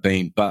busy I've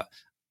been, but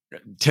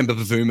Temba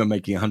Bavuma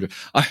making 100.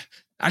 I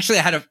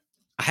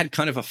had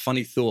kind of a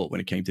funny thought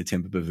when it came to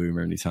Temba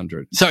Bavuma and his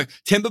 100. So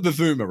Temba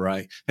Bavuma,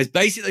 right, has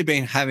basically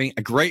been having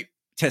a great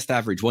test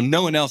average. Well,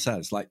 no one else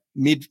has, like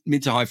mid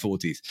to high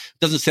 40s.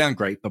 Doesn't sound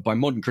great, but by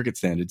modern cricket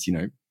standards, you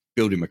know,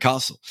 build him a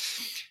castle.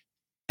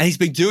 And he's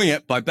been doing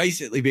it by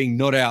basically being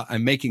not out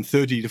and making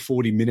 30 to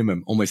 40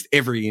 minimum almost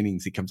every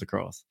innings he comes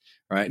across.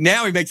 Right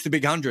now he makes the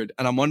big 100,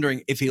 and I'm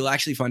wondering if he'll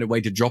actually find a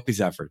way to drop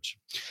his average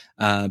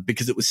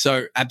because it was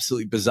so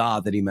absolutely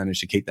bizarre that he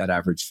managed to keep that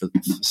average for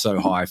so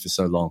high for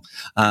so long.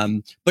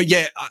 But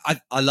yeah,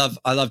 I love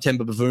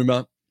Temba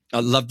Bavuma. I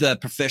love the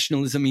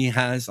professionalism he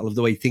has. I love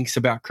the way he thinks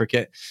about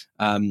cricket.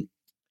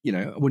 You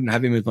know, I wouldn't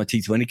have him as my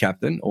T20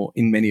 captain or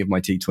in many of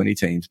my T20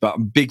 teams, but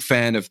I'm a big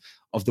fan of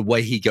the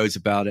way he goes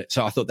about it.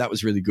 So I thought that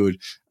was really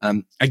good.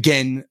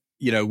 Again,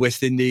 you know,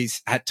 West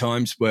Indies at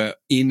times were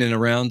in and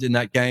around in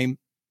that game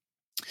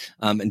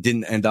and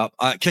didn't end up.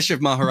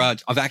 Keshav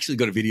Maharaj, I've actually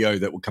got a video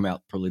that will come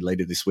out probably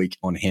later this week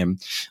on him,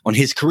 on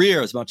his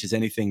career as much as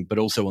anything, but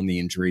also on the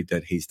injury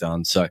that he's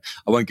done. So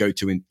I won't go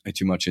too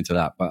much into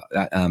that. But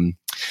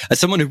as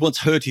someone who once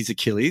hurt his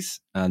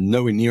Achilles,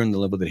 nowhere near on the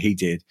level that he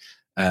did,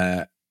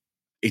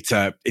 it's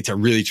a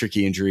really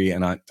tricky injury,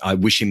 and I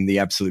wish him the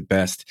absolute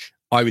best.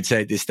 I would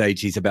say at this stage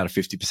he's about a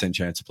 50%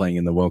 chance of playing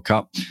in the World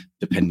Cup,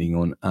 depending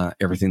on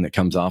everything that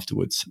comes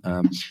afterwards.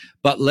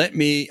 But let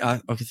me, I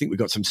think we've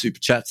got some super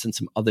chats and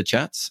some other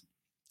chats,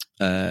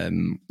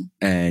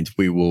 and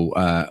we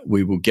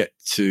will get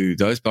to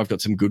those. But I've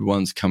got some good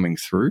ones coming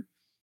through.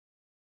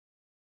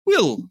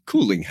 Will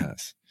Cooling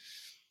has.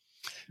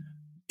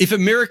 If a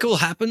miracle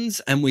happens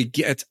and we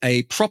get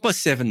a proper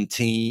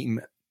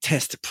 7-team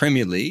Test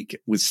Premier League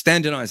with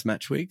standardized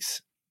match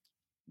weeks,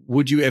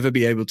 would you ever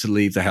be able to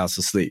leave the house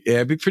asleep? Yeah,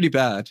 it'd be pretty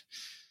bad.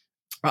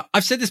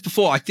 I've said this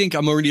before. I think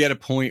I'm already at a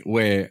point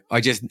where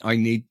I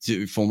need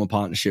to form a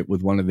partnership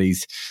with one of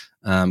these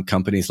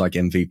companies like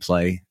MV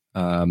Play,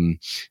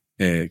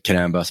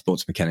 Canamba,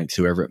 Sports Mechanics,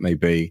 whoever it may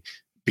be,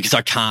 because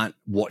I can't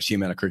watch the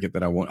amount of cricket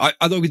that I want.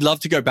 I thought we'd love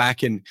to go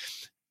back and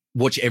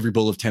watch every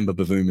ball of Temba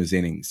Bavuma's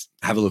innings.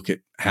 Have a look at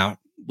how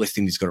West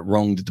Indies got it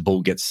wrong. Did the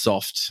ball get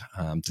soft?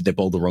 Did they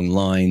bowl the wrong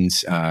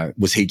lines?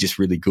 Was he just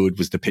really good?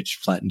 Was the pitch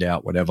flattened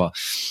out? Whatever.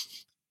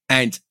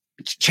 And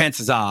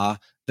chances are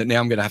that now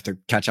I'm going to have to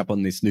catch up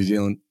on this New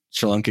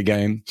Zealand-Sri Lanka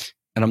game.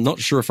 And I'm not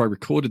sure if I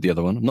recorded the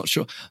other one. I'm not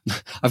sure.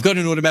 I've got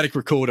an automatic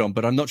record on,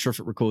 but I'm not sure if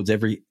it records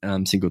every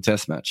single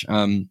test match.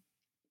 And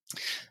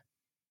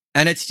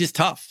it's just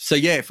tough. So,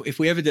 yeah, if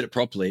we ever did it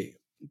properly,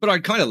 but I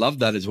kind of love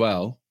that as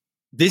well.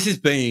 This has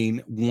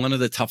been one of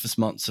the toughest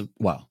months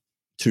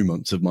 2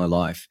 months of my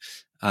life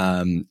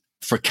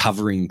for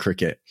covering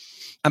cricket.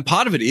 And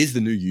part of it is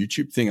the new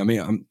YouTube thing. I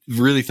mean, I'm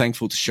really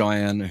thankful to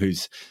Cheyenne,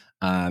 who's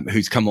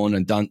come on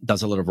and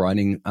does a lot of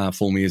writing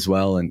for me as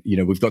well. And, you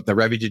know, we've got the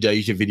Ravi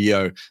Jadeja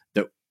video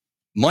that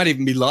might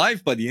even be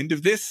live by the end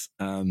of this.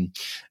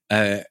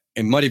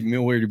 It might even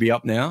already be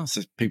up now,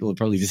 so people have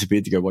probably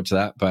disappeared to go watch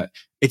that. But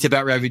it's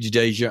about Ravi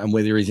Jadeja and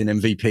whether he's an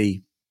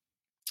MVP,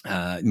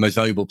 most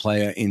valuable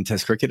player in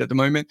Test cricket at the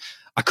moment.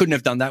 I couldn't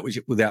have done that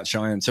without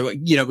Cheyenne. So,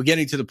 you know, we're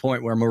getting to the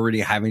point where I'm already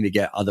having to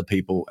get other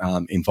people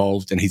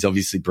involved, and he's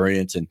obviously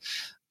brilliant, and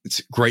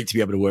it's great to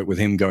be able to work with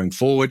him going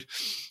forward.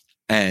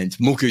 And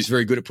Muku's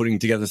very good at putting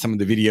together some of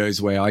the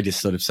videos where I just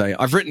sort of say,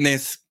 I've written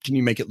this, can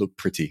you make it look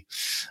pretty?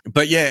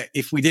 But yeah,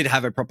 if we did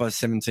have a proper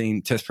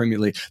 17 Test Premier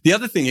League, the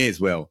other thing is,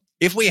 well,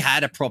 if we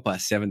had a proper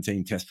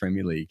 17 Test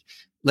Premier League,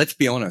 let's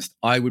be honest,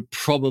 I would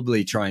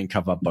probably try and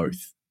cover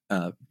both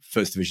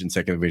First Division,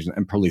 Second Division,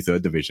 and probably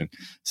Third Division.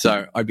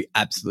 So I'd be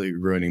absolutely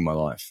ruining my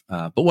life.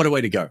 But what a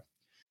way to go.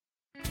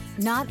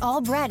 Not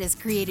all bread is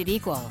created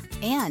equal.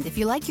 And if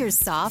you like yours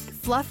soft,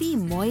 fluffy,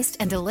 moist,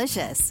 and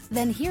delicious,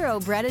 then Hero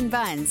Bread and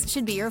Buns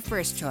should be your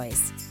first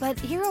choice. But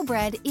Hero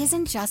Bread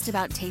isn't just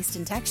about taste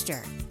and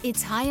texture.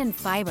 It's high in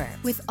fiber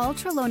with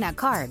ultra-low net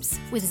carbs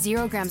with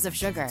 0 grams of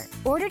sugar.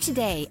 Order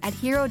today at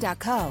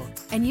hero.co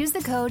and use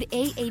the code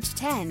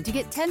AH10 to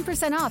get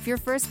 10% off your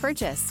first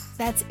purchase.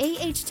 That's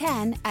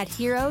AH10 at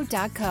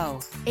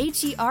hero.co,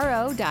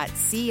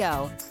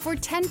 HERO.co for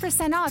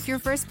 10% off your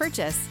first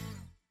purchase.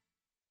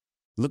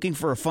 Looking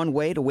for a fun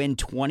way to win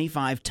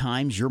 25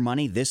 times your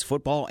money this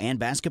football and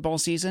basketball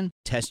season?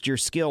 Test your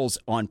skills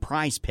on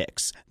Prize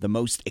Picks, the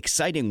most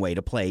exciting way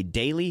to play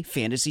daily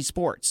fantasy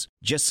sports.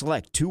 Just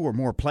select 2 or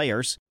more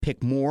players,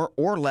 pick more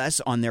or less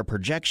on their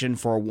projection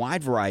for a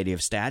wide variety of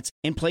stats,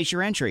 and place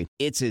your entry.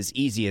 It's as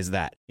easy as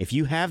that. If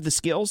you have the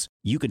skills,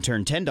 you can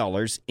turn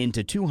 $10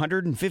 into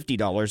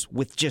 $250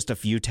 with just a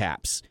few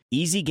taps.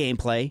 Easy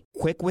gameplay,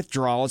 quick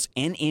withdrawals,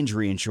 and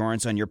injury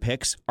insurance on your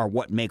picks are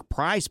what make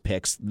Prize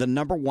Picks the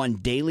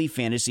 #1 daily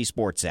fantasy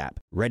sports app.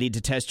 Ready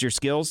to test your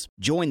skills?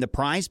 Join the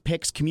Prize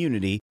Picks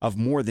community of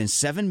more than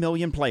 7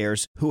 million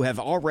players who have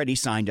already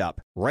signed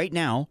up. Right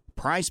now,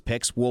 Prize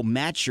Picks will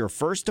match your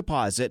first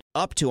deposit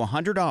up to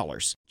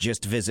 $100.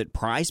 Just visit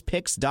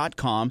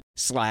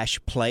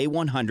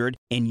prizepicks.com/play100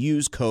 and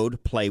use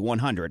code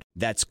PLAY100.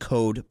 That's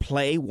code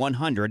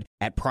PLAY100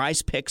 at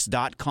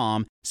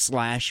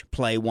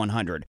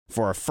prizepicks.com/play100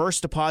 for a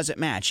first deposit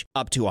match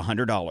up to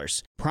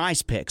 $100.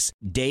 Prize Picks,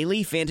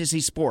 daily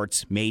fantasy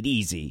sports made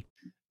easy.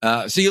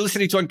 So you're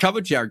listening to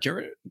Uncovered, Jared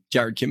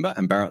Kimber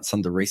and Barrett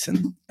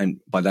Sundaresan. And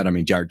by that, I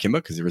mean Jared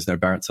Kimber, because there is no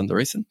Barrett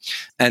Sundaresan.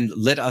 And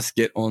let us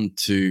get on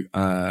to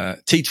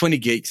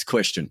T20 Geek's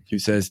question, who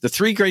says, the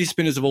 3 greatest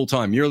spinners of all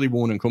time, Murali,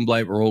 Warne and Kumble,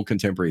 are all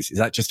contemporaries. Is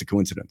that just a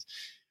coincidence?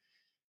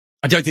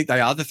 I don't think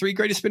they are the 3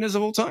 greatest spinners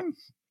of all time.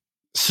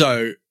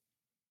 So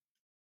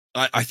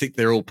I think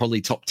they're all probably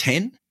top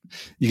 10.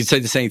 You could say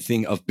the same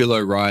thing of Bill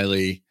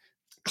O'Reilly,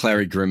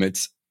 Clary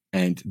Grimmett,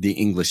 and the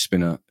English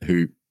spinner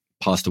who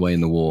passed away in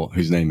the war,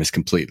 whose name has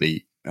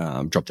completely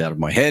dropped out of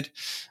my head.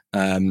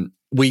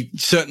 We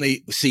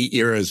certainly see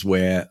eras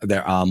where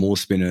there are more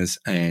spinners,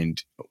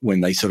 and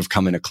when they sort of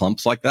come in a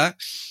clump like that,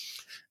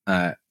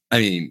 I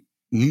mean,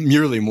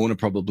 Murali and Warne are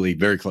probably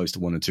very close to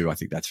 1 and 2. I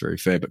think that's very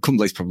fair, but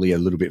Kumble's probably a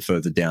little bit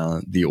further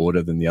down the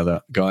order than the other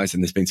guys,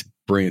 and there's been some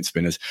brilliant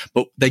spinners,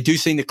 but they do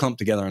seem to clump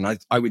together, and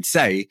I would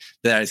say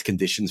that is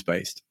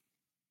conditions-based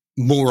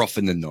more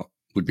often than not,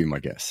 would be my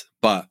guess.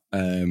 But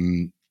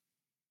I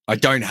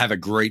don't have a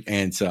great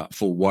answer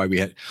for why we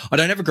had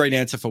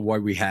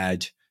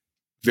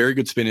very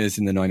good spinners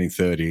in the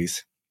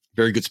 1930s,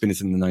 very good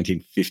spinners in the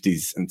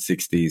 1950s and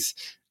 60s,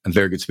 and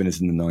very good spinners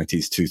in the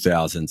 90s,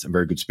 2000s, and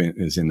very good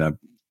spinners in the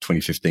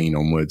 2015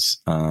 onwards.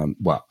 I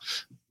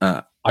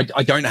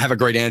don't have a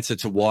great answer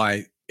to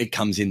why it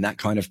comes in that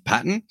kind of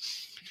pattern,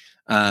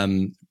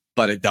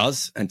 but it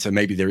does. And so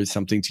maybe there is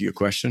something to your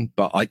question,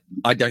 but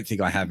I don't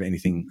think I have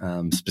anything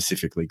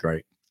specifically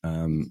great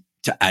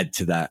to add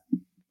to that.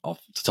 Off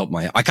the top of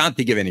my head, I can't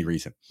think of any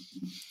reason.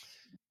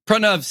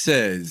 Pranav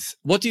says,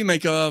 what do you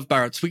make of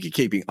Barrett's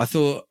wicketkeeping? I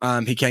thought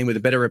he came with a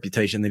better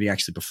reputation than he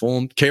actually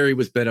performed. Carey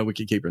was better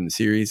wicketkeeper in the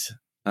series.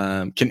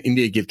 Can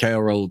India give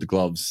KL the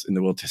gloves in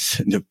the World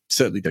Test? No,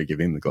 certainly don't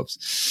give him the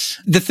gloves.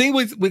 The thing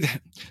with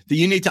that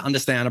you need to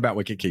understand about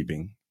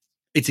wicketkeeping,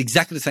 it's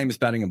exactly the same as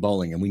batting and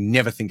bowling, and we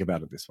never think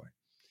about it this way.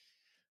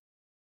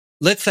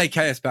 let's say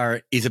KS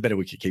Barrett is a better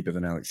wicketkeeper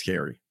than Alex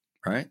Carey,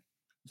 right?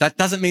 That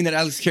doesn't mean that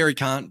Alex Carey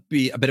can't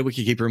be a better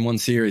wicketkeeper in one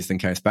series than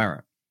KS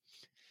Barrett.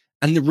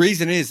 And the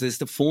reason is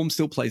the form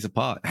still plays a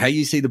part. How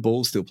you see the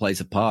ball still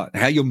plays a part.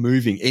 How you're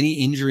moving, any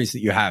injuries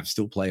that you have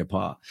still play a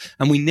part.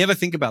 And we never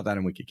think about that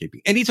in wicketkeeping.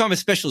 Anytime a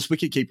specialist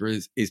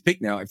wicketkeeper is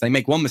picked now, if they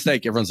make one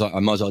mistake, everyone's like, I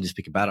might as well just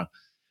pick a batter,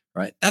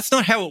 right? That's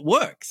not how it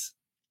works.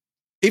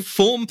 If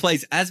form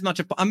plays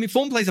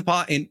form plays a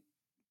part in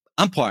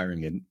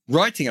umpiring and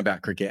writing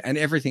about cricket and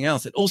everything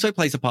else. It also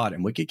plays a part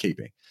in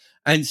wicketkeeping.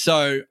 And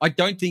so I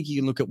don't think you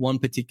can look at one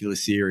particular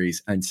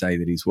series and say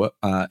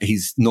that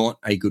he's not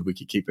a good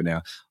wicketkeeper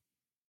now.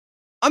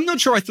 I'm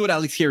not sure I thought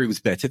Alex Carey was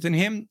better than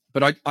him,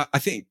 but I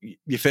think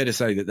you're fair to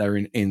say that they're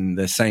in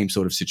the same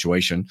sort of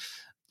situation.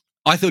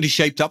 I thought he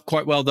shaped up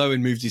quite well, though,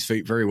 and moved his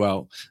feet very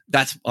well.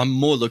 I'm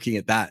more looking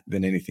at that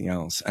than anything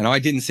else. And I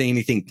didn't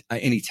see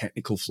any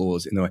technical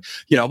flaws in the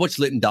way. I watched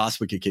Lytton Das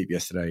wicketkeep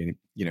yesterday, and,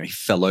 he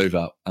fell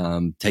over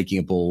taking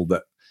a ball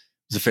that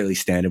was a fairly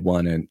standard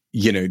one. And,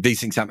 these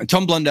things happen.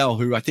 Tom Blundell,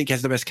 who I think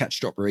has the best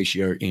catch-drop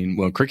ratio in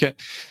world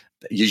cricket,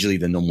 usually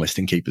the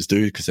non-Western keepers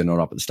do because they're not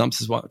up at the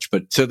stumps as much.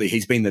 But certainly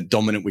he's been the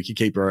dominant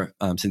wicketkeeper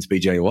since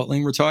BJ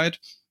Watling retired.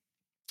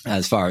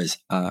 As far as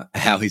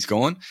how he's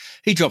gone,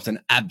 he dropped an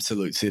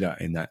absolute sitter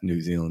in that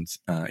New Zealand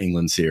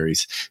England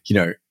series.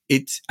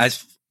 It's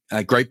as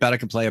a great batter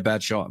can play a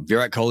bad shot.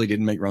 Virat Kohli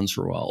didn't make runs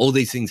for a while. All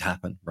these things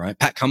happen, right?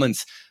 Pat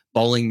Cummins'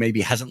 bowling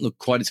maybe hasn't looked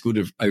quite as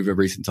good over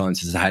recent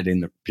times as it had in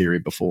the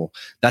period before.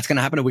 That's going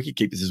to happen to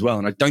wicketkeepers as well,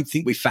 and I don't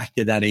think we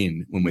factor that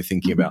in when we're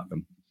thinking about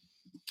them.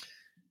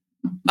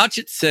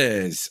 Archit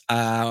says,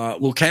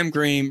 will Cam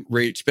Green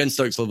reach Ben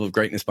Stokes' level of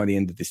greatness by the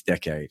end of this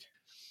decade?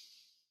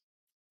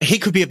 He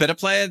could be a better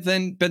player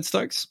than Ben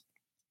Stokes.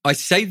 I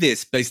say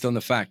this based on the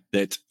fact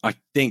that I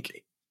think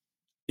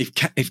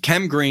if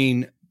Cam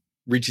Green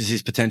reaches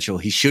his potential,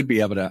 he should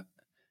be able to,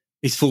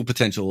 his full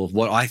potential of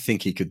what I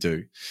think he could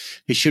do.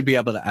 He should be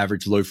able to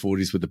average low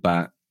 40s with the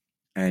bat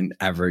and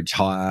average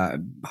low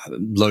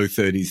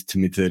 30s to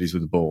mid 30s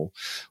with the ball,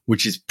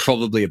 which is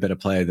probably a better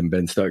player than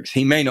Ben Stokes.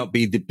 He may not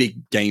be the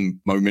big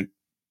game moment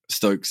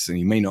Stokes, and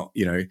he may not,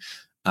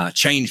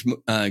 change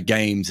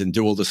games and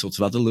do all the sorts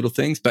of other little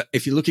things. But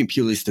if you're looking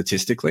purely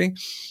statistically,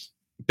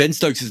 Ben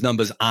Stokes'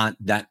 numbers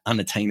aren't that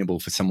unattainable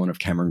for someone of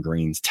Cameron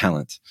Green's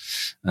talent.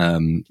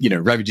 Ravi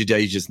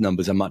Jadeja's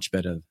numbers are much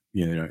better,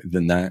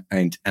 than that.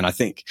 And I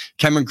think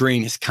Cameron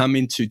Green has come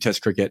into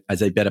Test cricket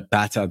as a better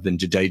batter than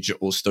Jadeja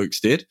or Stokes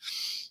did.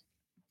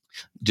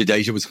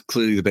 Jadeja was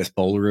clearly the best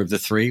bowler of the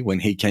three when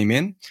he came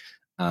in,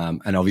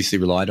 and obviously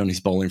relied on his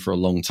bowling for a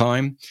long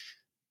time.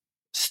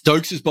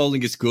 Stokes'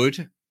 bowling is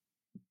good,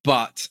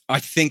 but I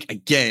think,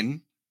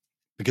 again,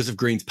 because of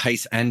Green's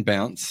pace and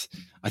bounce,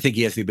 I think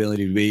he has the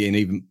ability to be an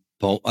even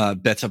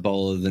better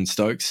bowler than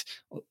Stokes.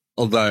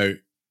 Although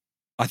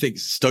I think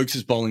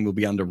Stokes' bowling will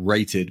be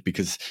underrated,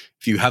 because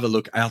if you have a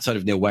look outside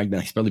of Neil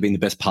Wagner, he's probably been the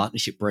best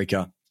partnership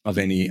breaker of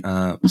any,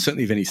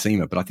 certainly of any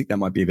seamer, but I think that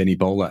might be of any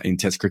bowler in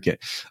Test cricket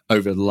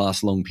over the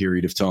last long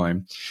period of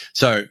time.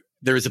 So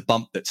there is a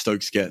bump that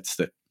Stokes gets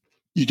that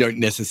you don't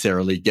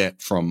necessarily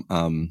get from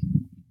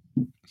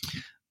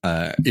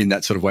in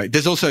that sort of way.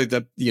 There's also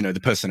the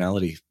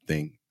personality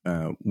thing,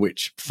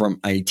 which from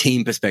a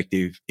team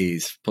perspective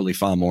is probably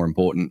far more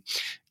important.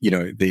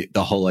 The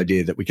whole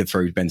idea that we could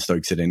throw Ben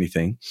Stokes at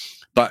anything.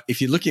 But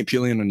if you're looking at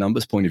purely on a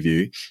numbers point of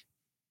view,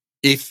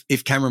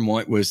 if Cameron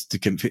White was to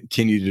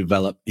continue to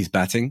develop his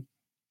batting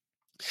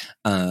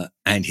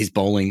and his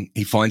bowling,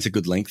 he finds a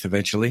good length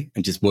eventually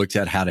and just works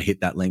out how to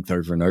hit that length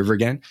over and over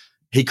again,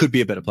 he could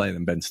be a better player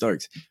than Ben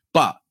Stokes.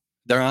 But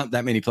there aren't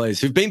that many players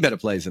who've been better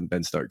players than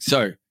Ben Stokes.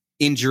 So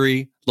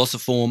injury, loss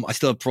of form. I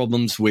still have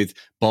problems with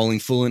bowling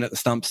full in at the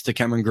stumps to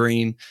Cameron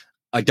Green.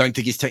 I don't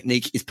think his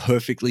technique is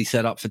perfectly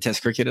set up for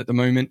Test cricket at the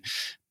moment.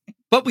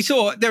 But we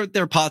saw there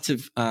are parts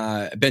of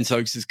Ben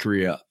Stokes'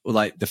 career,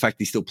 like the fact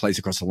that he still plays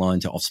across the line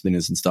to off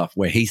spinners and stuff,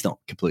 where he's not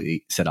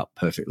completely set up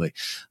perfectly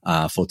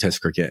for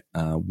Test cricket,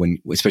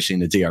 especially in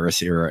the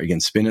DRS era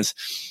against spinners.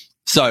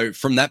 So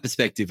from that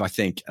perspective, I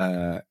think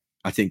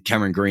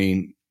Cameron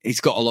Green,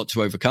 he's got a lot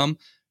to overcome.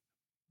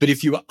 But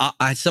if you are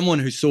as someone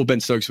who saw Ben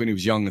Stokes when he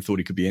was young and thought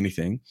he could be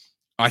anything,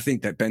 I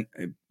think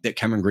that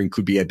Cameron Green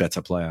could be a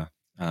better player,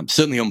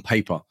 certainly on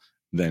paper,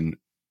 than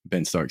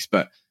Ben Stokes.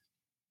 But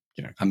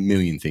a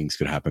million things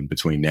could happen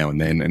between now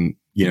and then, and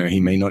he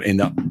may not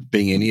end up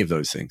being any of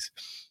those things.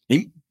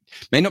 He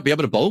may not be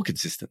able to bowl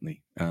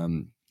consistently,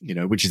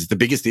 which is the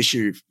biggest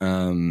issue,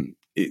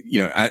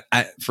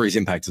 for his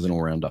impact as an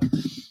all-rounder.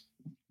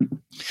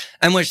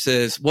 Amlesh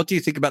says, what do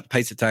you think about the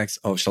pace attacks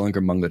of Sri Lanka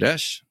and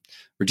Bangladesh?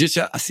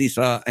 Rajisha,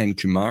 Asitha and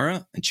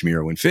Kumara and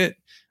Chamira when fit.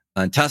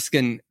 And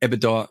Taskin,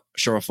 Ebador,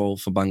 Sharafal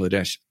for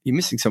Bangladesh. You're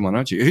missing someone,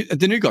 aren't you?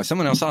 The new guy,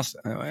 someone else asked.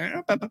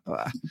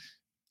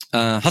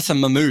 Hassan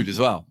Mahmood as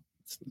well.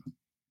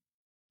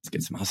 Let's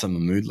get some Hassan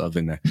Mahmood love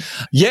in there.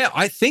 Yeah,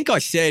 I think I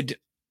said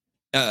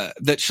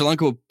that Sri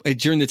Lanka,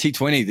 during the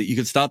T20, that you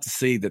could start to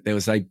see that there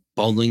was a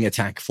bowling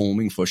attack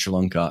forming for Sri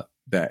Lanka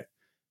that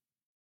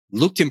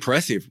looked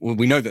impressive. Well,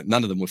 we know that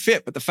none of them were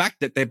fit, but the fact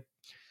that they're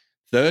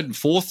third and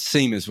fourth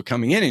seamers were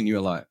coming in, and you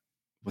were like,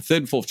 well,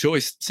 third and fourth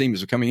choice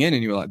seamers were coming in,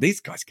 and you were like, these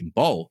guys can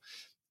bowl.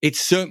 It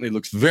certainly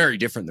looks very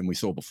different than we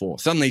saw before.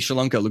 Suddenly, Sri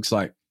Lanka looks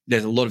like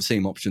there's a lot of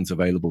seam options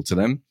available to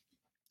them.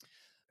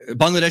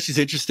 Bangladesh is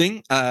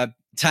interesting.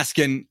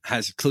 Taskin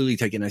has clearly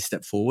taken a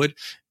step forward.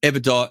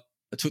 Eberdot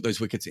took those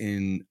wickets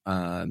in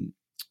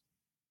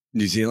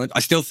New Zealand. I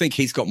still think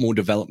he's got more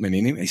development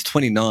in him. He's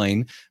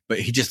 29, but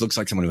he just looks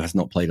like someone who has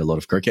not played a lot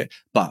of cricket.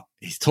 But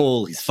he's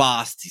tall, he's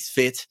fast, he's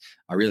fit.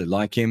 I really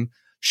like him.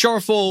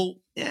 Shorefall,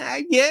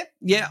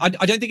 yeah. I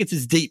don't think it's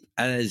as deep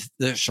as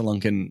the Sri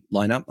Lankan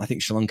lineup. I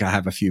think Sri Lanka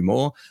have a few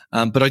more.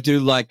 But I do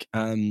like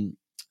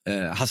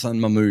Hassan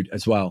Mahmood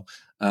as well.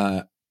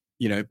 Ben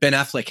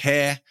Affleck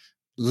hair,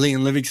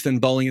 Liam Livingston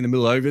bowling in the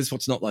middle overs.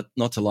 What's not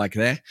to like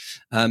there?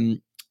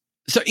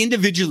 So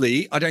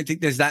individually, I don't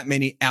think there's that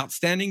many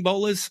outstanding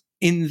bowlers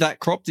in that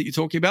crop that you're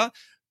talking about.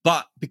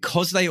 But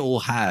because they all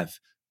have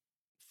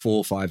 4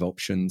 or 5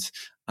 options,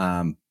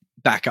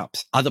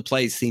 backups, other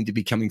players seem to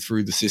be coming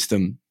through the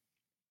system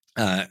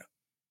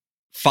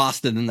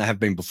faster than they have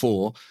been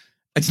before.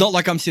 It's not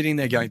like I'm sitting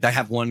there going, they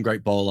have one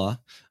great bowler.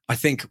 I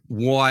think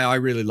why I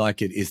really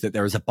like it is that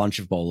there is a bunch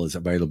of bowlers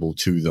available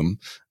to them,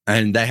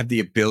 and they have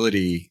the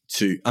ability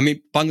to,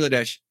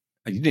 Bangladesh,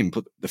 you didn't even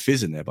put the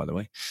Fizz in there, by the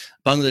way.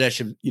 Bangladesh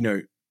have,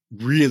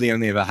 really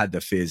only ever had the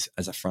Fizz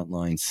as a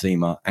frontline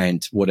seamer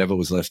and whatever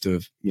was left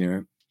of,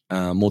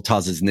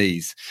 Mortaz's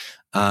knees.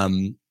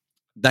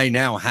 They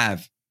now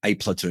have a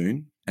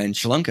platoon, and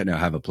Sri Lanka now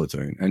have a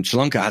platoon. And Sri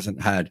Lanka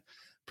hasn't had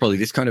probably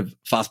this kind of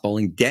fast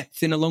bowling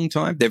depth in a long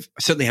time. They've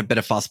certainly had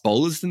better fast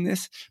bowlers than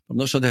this. I'm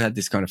not sure they've had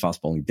this kind of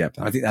fast bowling depth.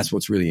 I think that's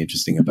what's really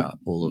interesting about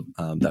all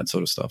of that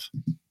sort of stuff.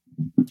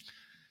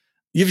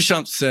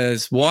 Yuvashamp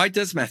says, why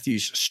does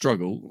Matthews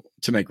struggle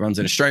to make runs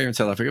in Australia and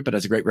South Africa, but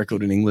has a great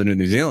record in England and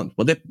New Zealand?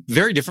 Well, they're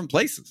very different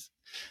places.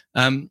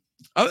 I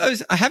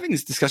was having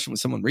this discussion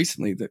with someone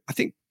recently that I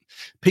think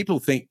people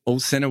think all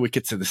center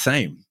wickets are the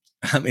same.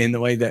 In the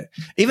way that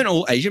even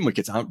all Asian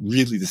wickets aren't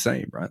really the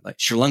same, right? Like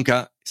Sri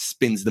Lanka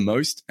spins the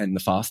most and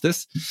the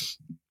fastest.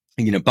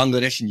 And,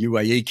 Bangladesh and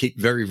UAE keep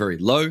very, very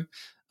low.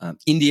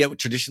 India were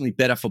traditionally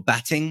better for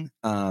batting.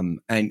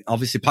 And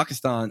obviously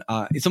Pakistan,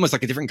 it's almost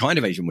like a different kind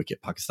of Asian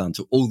wicket, Pakistan,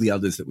 to all the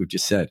others that we've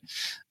just said.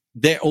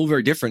 They're all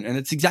very different. And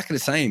it's exactly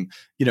the same.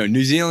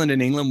 New Zealand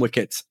and England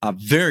wickets are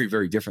very,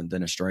 very different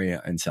than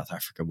Australia and South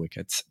Africa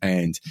wickets.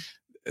 And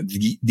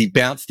the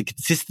bounce, the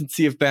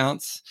consistency of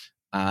bounce,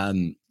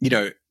 I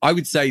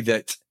would say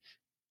that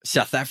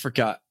South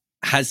Africa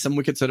has some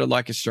wickets that are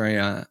like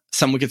Australia,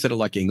 some wickets that are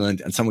like England,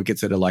 and some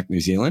wickets that are like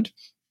New Zealand.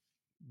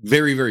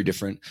 Very, very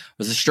different.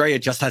 Whereas Australia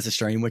just has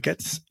Australian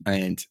wickets,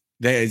 and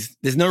there's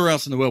nowhere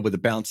else in the world where the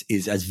bounce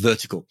is as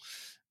vertical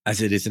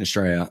as it is in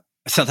Australia.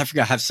 South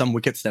Africa have some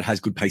wickets that has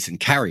good pace and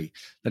carry.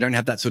 They don't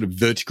have that sort of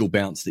vertical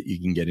bounce that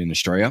you can get in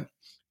Australia.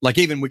 Like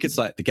even wickets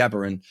like the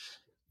Gabba and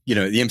the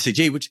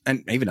MCG,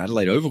 and even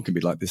Adelaide Oval can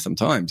be like this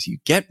sometimes. You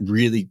get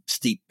really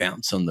steep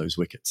bounce on those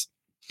wickets.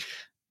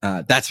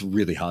 That's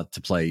really hard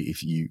to play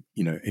if you're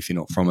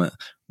not from it.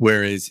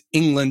 Whereas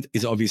England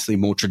is obviously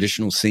more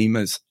traditional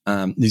seamers.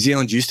 New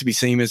Zealand used to be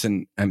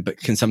seamers but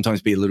can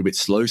sometimes be a little bit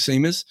slow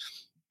seamers.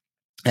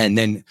 And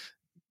then,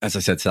 as I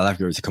said, South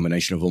Africa is a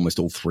combination of almost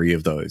all 3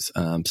 of those.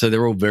 So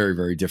they're all very,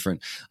 very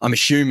different. I'm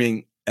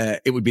assuming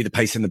it would be the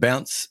pace and the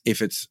bounce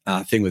if it's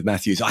a thing with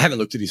Matthews. I haven't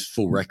looked at his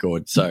full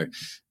record, so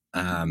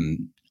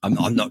I'm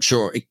not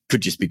sure. It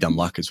could just be dumb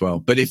luck as well.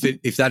 But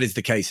if that is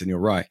the case and you're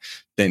right,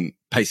 then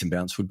pace and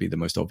bounce would be the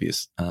most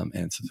obvious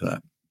answer to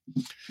that.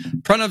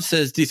 Pranav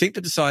says, do you think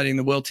that deciding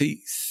the World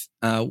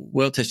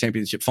Test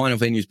Championship final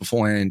venues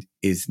beforehand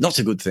is not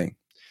a good thing?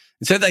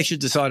 Instead, they should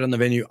decide on the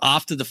venue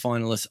after the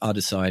finalists are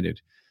decided.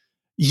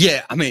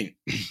 Yeah,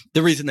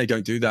 the reason they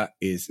don't do that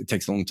is it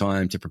takes a long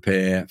time to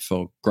prepare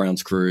for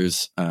grounds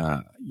crews,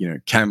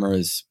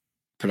 cameras,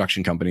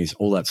 production companies,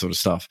 all that sort of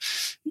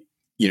stuff.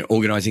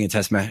 Organizing a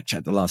test match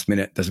at the last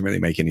minute doesn't really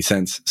make any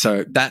sense.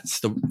 So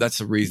that's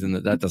the reason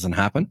that doesn't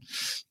happen.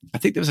 I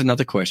think there was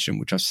another question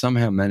which I've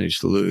somehow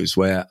managed to lose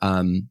where,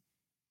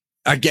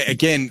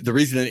 again, the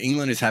reason that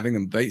England is having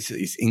them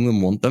basically is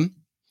England want them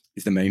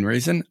is the main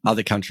reason.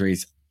 Other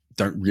countries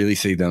don't really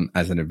see them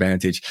as an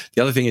advantage.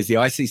 The other thing is the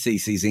ICC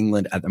sees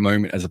England at the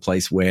moment as a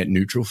place where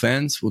neutral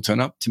fans will turn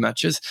up to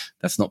matches.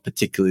 That's not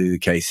particularly the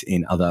case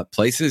in other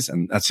places.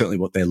 And that's certainly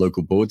what their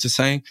local boards are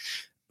saying.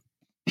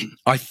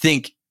 I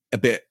think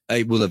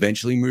it will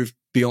eventually move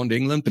beyond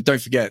England, but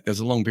don't forget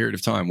there's a long period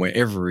of time where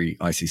every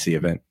ICC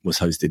event was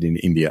hosted in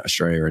India,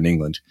 Australia, and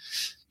England.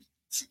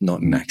 It's not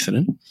an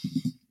accident.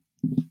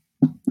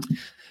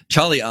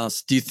 Charlie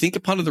asks, do you think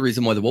a part of the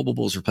reason why the wobble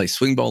balls replace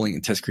swing bowling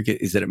in Test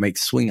cricket is that it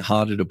makes swing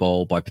harder to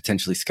bowl by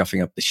potentially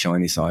scuffing up the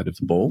shiny side of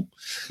the ball?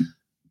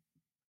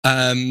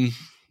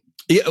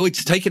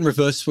 It's taken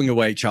reverse swing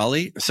away,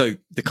 Charlie. So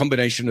the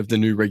combination of the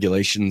new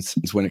regulations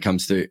when it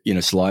comes to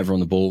saliva on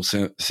the ball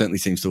certainly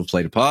seems to have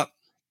played a part.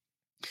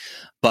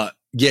 But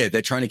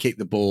they're trying to keep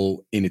the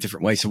ball in a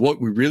different way. So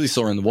what we really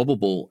saw in the wobble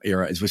ball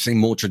era is we're seeing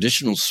more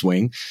traditional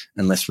swing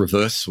and less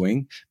reverse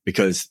swing,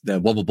 because the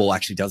wobble ball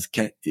actually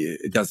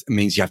it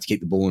means you have to keep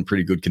the ball in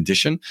pretty good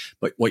condition.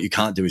 But what you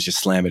can't do is just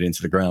slam it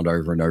into the ground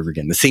over and over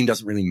again. The seam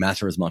doesn't really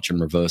matter as much in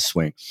reverse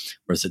swing,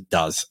 whereas it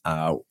does,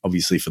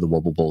 obviously, for the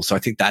wobble ball. So I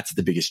think that's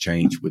the biggest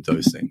change with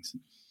those things.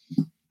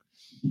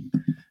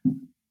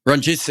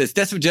 Ranjit says,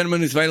 Death of a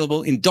Gentleman is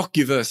available in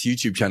Docuverse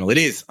YouTube channel. It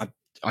is.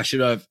 I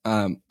should have,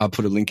 I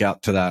put a link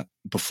out to that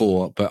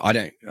before, but I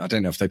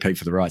don't know if they paid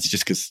for the rights,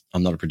 just because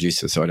I'm not a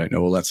producer, so I don't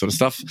know all that sort of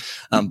stuff.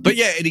 But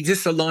yeah, it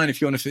exists online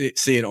if you want to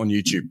see it on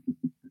YouTube.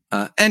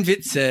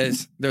 Anvit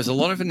says, there's a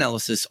lot of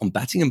analysis on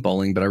batting and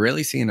bowling, but I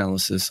rarely see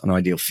analysis on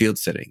ideal field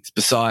settings.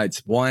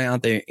 Besides, why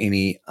aren't there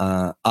any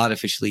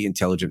artificially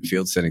intelligent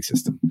field setting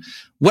system?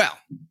 Well,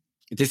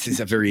 this is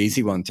a very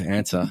easy one to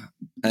answer,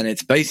 and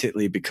it's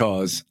basically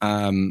because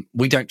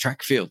we don't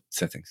track field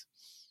settings.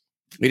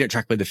 We don't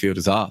track where the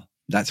fielders are.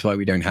 That's why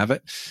we don't have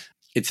it.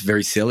 It's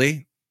very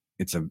silly.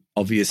 It's an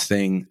obvious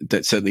thing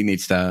that certainly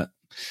needs to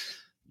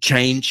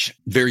change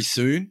very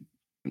soon.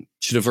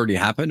 Should have already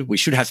happened. We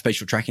should have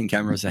spatial tracking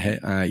cameras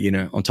ahead,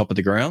 on top of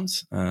the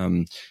grounds.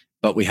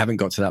 But we haven't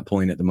got to that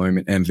point at the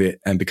moment,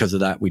 and because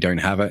of that, we don't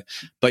have it.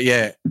 But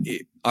yeah,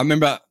 I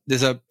remember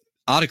there's an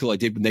article I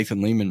did with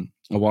Nathan Lehman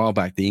a while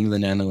back, the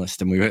England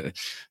analyst, and we were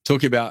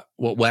talking about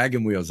what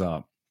wagon wheels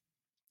are.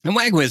 And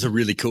wagon wheels are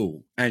really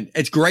cool. And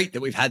it's great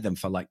that we've had them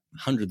for like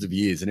hundreds of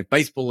years. And if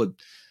baseball had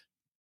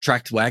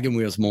tracked wagon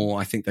wheels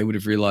more, I think they would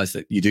have realized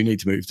that you do need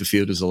to move the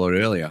fielders a lot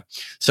earlier.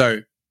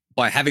 So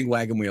by having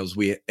wagon wheels,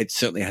 it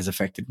certainly has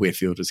affected where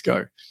fielders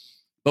go.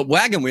 But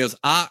wagon wheels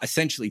are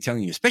essentially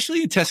telling you,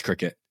 especially in Test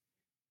cricket,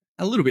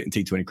 a little bit in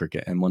T20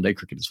 cricket and one-day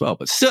cricket as well,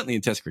 but certainly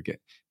in Test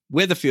cricket,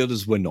 where the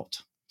fielders were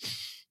not.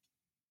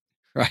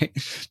 Right?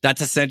 That's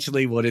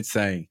essentially what it's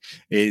saying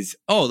is,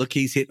 oh, look,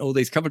 he's hit all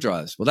these cover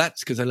drives. Well, that's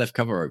because they left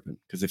cover open.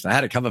 Because if they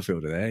had a cover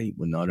fielder there, he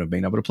would not have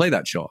been able to play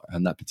that shot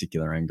and that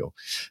particular angle.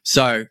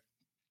 So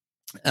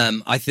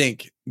I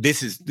think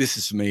this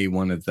is for me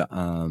one of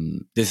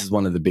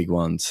the big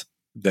ones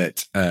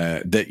that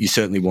you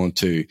certainly want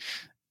to.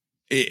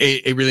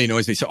 It really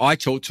annoys me. So I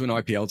talked to an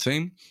IPL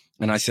team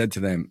and I said to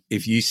them,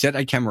 if you set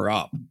a camera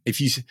up,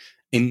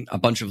 in a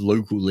bunch of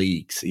local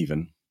leagues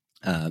even.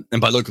 And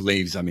by local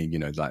leagues, I mean,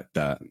 like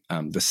the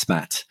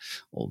SMAT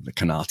or the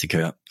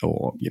Karnataka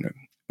or,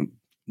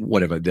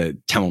 whatever, the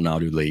Tamil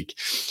Nadu league.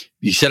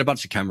 You set a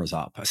bunch of cameras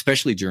up,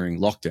 especially during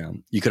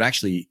lockdown. You could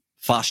actually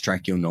fast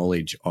track your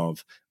knowledge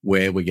of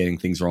where we're getting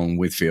things wrong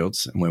with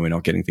fields and where we're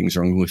not getting things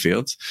wrong with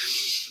fields.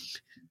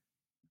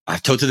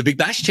 I've talked to the Big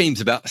Bash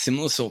teams about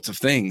similar sorts of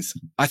things.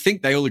 I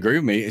think they all agree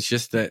with me. It's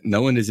just that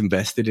no one is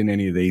invested in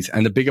any of these.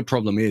 And the bigger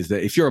problem is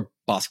that if you're a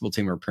basketball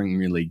team or a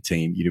Premier League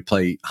team, you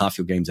play half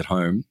your games at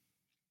home.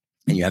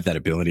 And you have that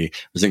ability.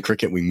 Whereas in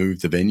cricket, we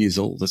move the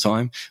venues all the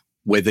time.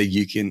 Whether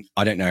you can,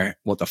 I don't know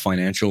what the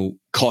financial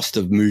cost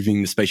of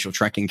moving the spatial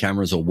tracking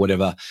cameras or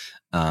whatever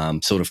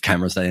sort of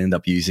cameras they end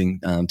up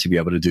using to be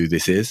able to do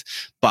this is.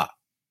 But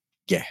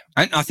yeah,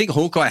 I think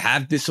Hawkeye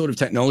have this sort of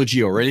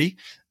technology already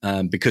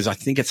because I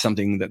think it's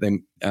something that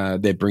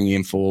they're bringing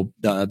in for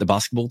the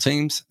basketball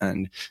teams.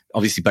 And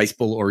obviously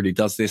baseball already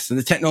does this. And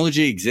the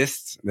technology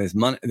exists. There's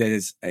money,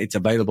 it's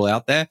available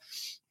out there,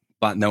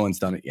 but no one's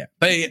done it yet.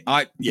 But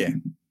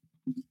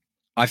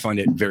I find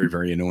it very,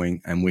 very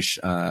annoying and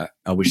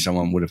I wish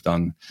someone would have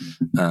done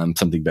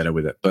something better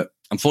with it. But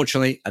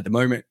unfortunately, at the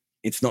moment,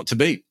 it's not to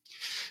be.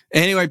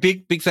 Anyway,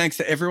 big thanks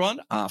to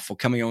everyone for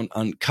coming on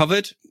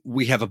Uncovered.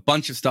 We have a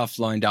bunch of stuff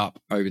lined up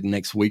over the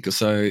next week or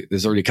so.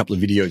 There's already a couple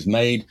of videos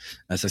made.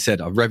 As I said,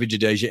 I've Ravi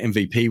Jadeja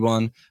MVP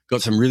one.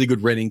 Got some really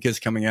good red inkers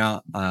coming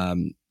out.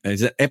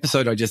 There's an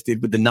episode I just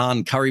did with the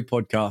Naan Curry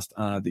podcast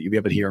that you'll be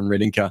able to hear on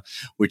Red Inker,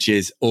 which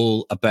is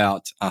all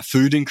about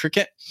food in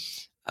cricket.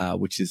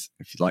 Which is,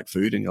 if you like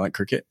food and you like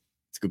cricket,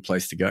 it's a good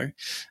place to go.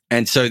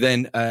 And so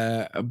then,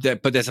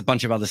 but there's a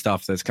bunch of other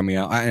stuff that's coming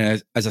out.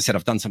 As I said,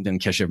 I've done something on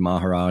Keshav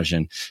Maharaj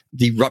and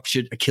the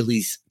ruptured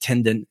Achilles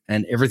tendon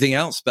and everything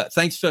else. But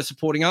thanks for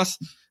supporting us.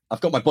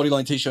 I've got my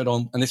Bodyline t-shirt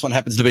on, and this one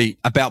happens to be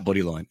about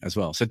Bodyline as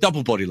well. So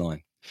double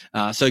Bodyline.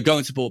 So go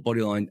and support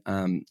Bodyline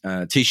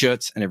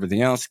t-shirts and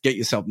everything else. Get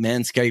yourself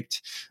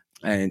Manscaped.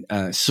 And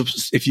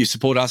if you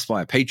support us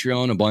via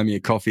Patreon or buy me a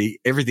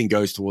coffee, everything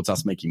goes towards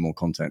us making more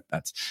content.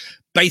 That's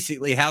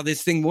basically how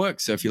this thing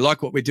works. So if you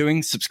like what we're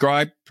doing,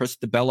 subscribe, press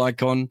the bell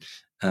icon,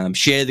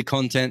 share the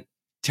content,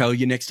 tell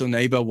your next door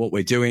neighbor what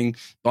we're doing,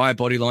 buy a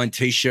Bodyline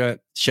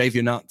t-shirt, shave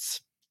your nuts,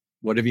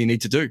 whatever you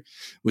need to do.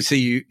 We'll see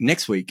you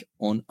next week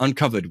on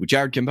Uncovered with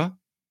Jared Kimber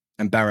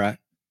and Bharat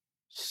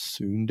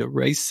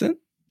Sundaresan,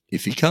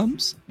 if he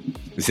comes.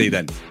 We'll see you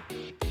then.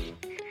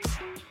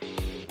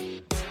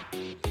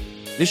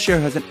 This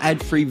show has an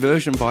ad-free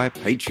version via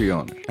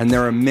Patreon, and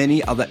there are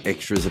many other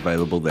extras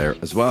available there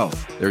as well.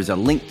 There is a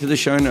link to the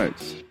show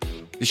notes.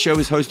 The show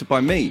is hosted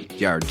by me,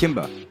 Jared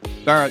Kimber.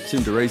 Bharat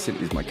Sundaresan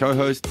is my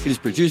co-host. It is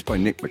produced by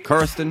Nick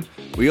McCorriston.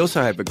 We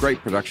also have a great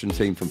production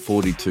team from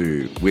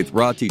 42 with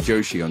Rati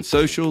Joshi on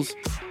socials,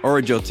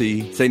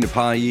 Orajoti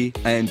Senapayi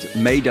and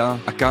Maida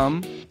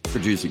Akam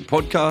producing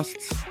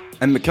podcasts,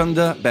 and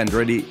Mukunda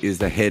Bandreddy is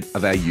the head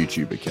of our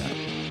YouTube account.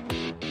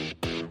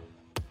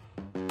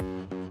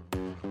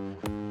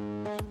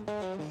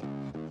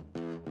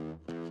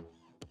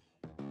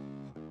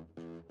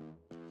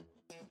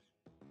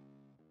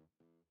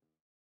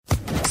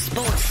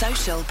 Sports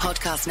Social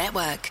Podcast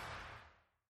Network.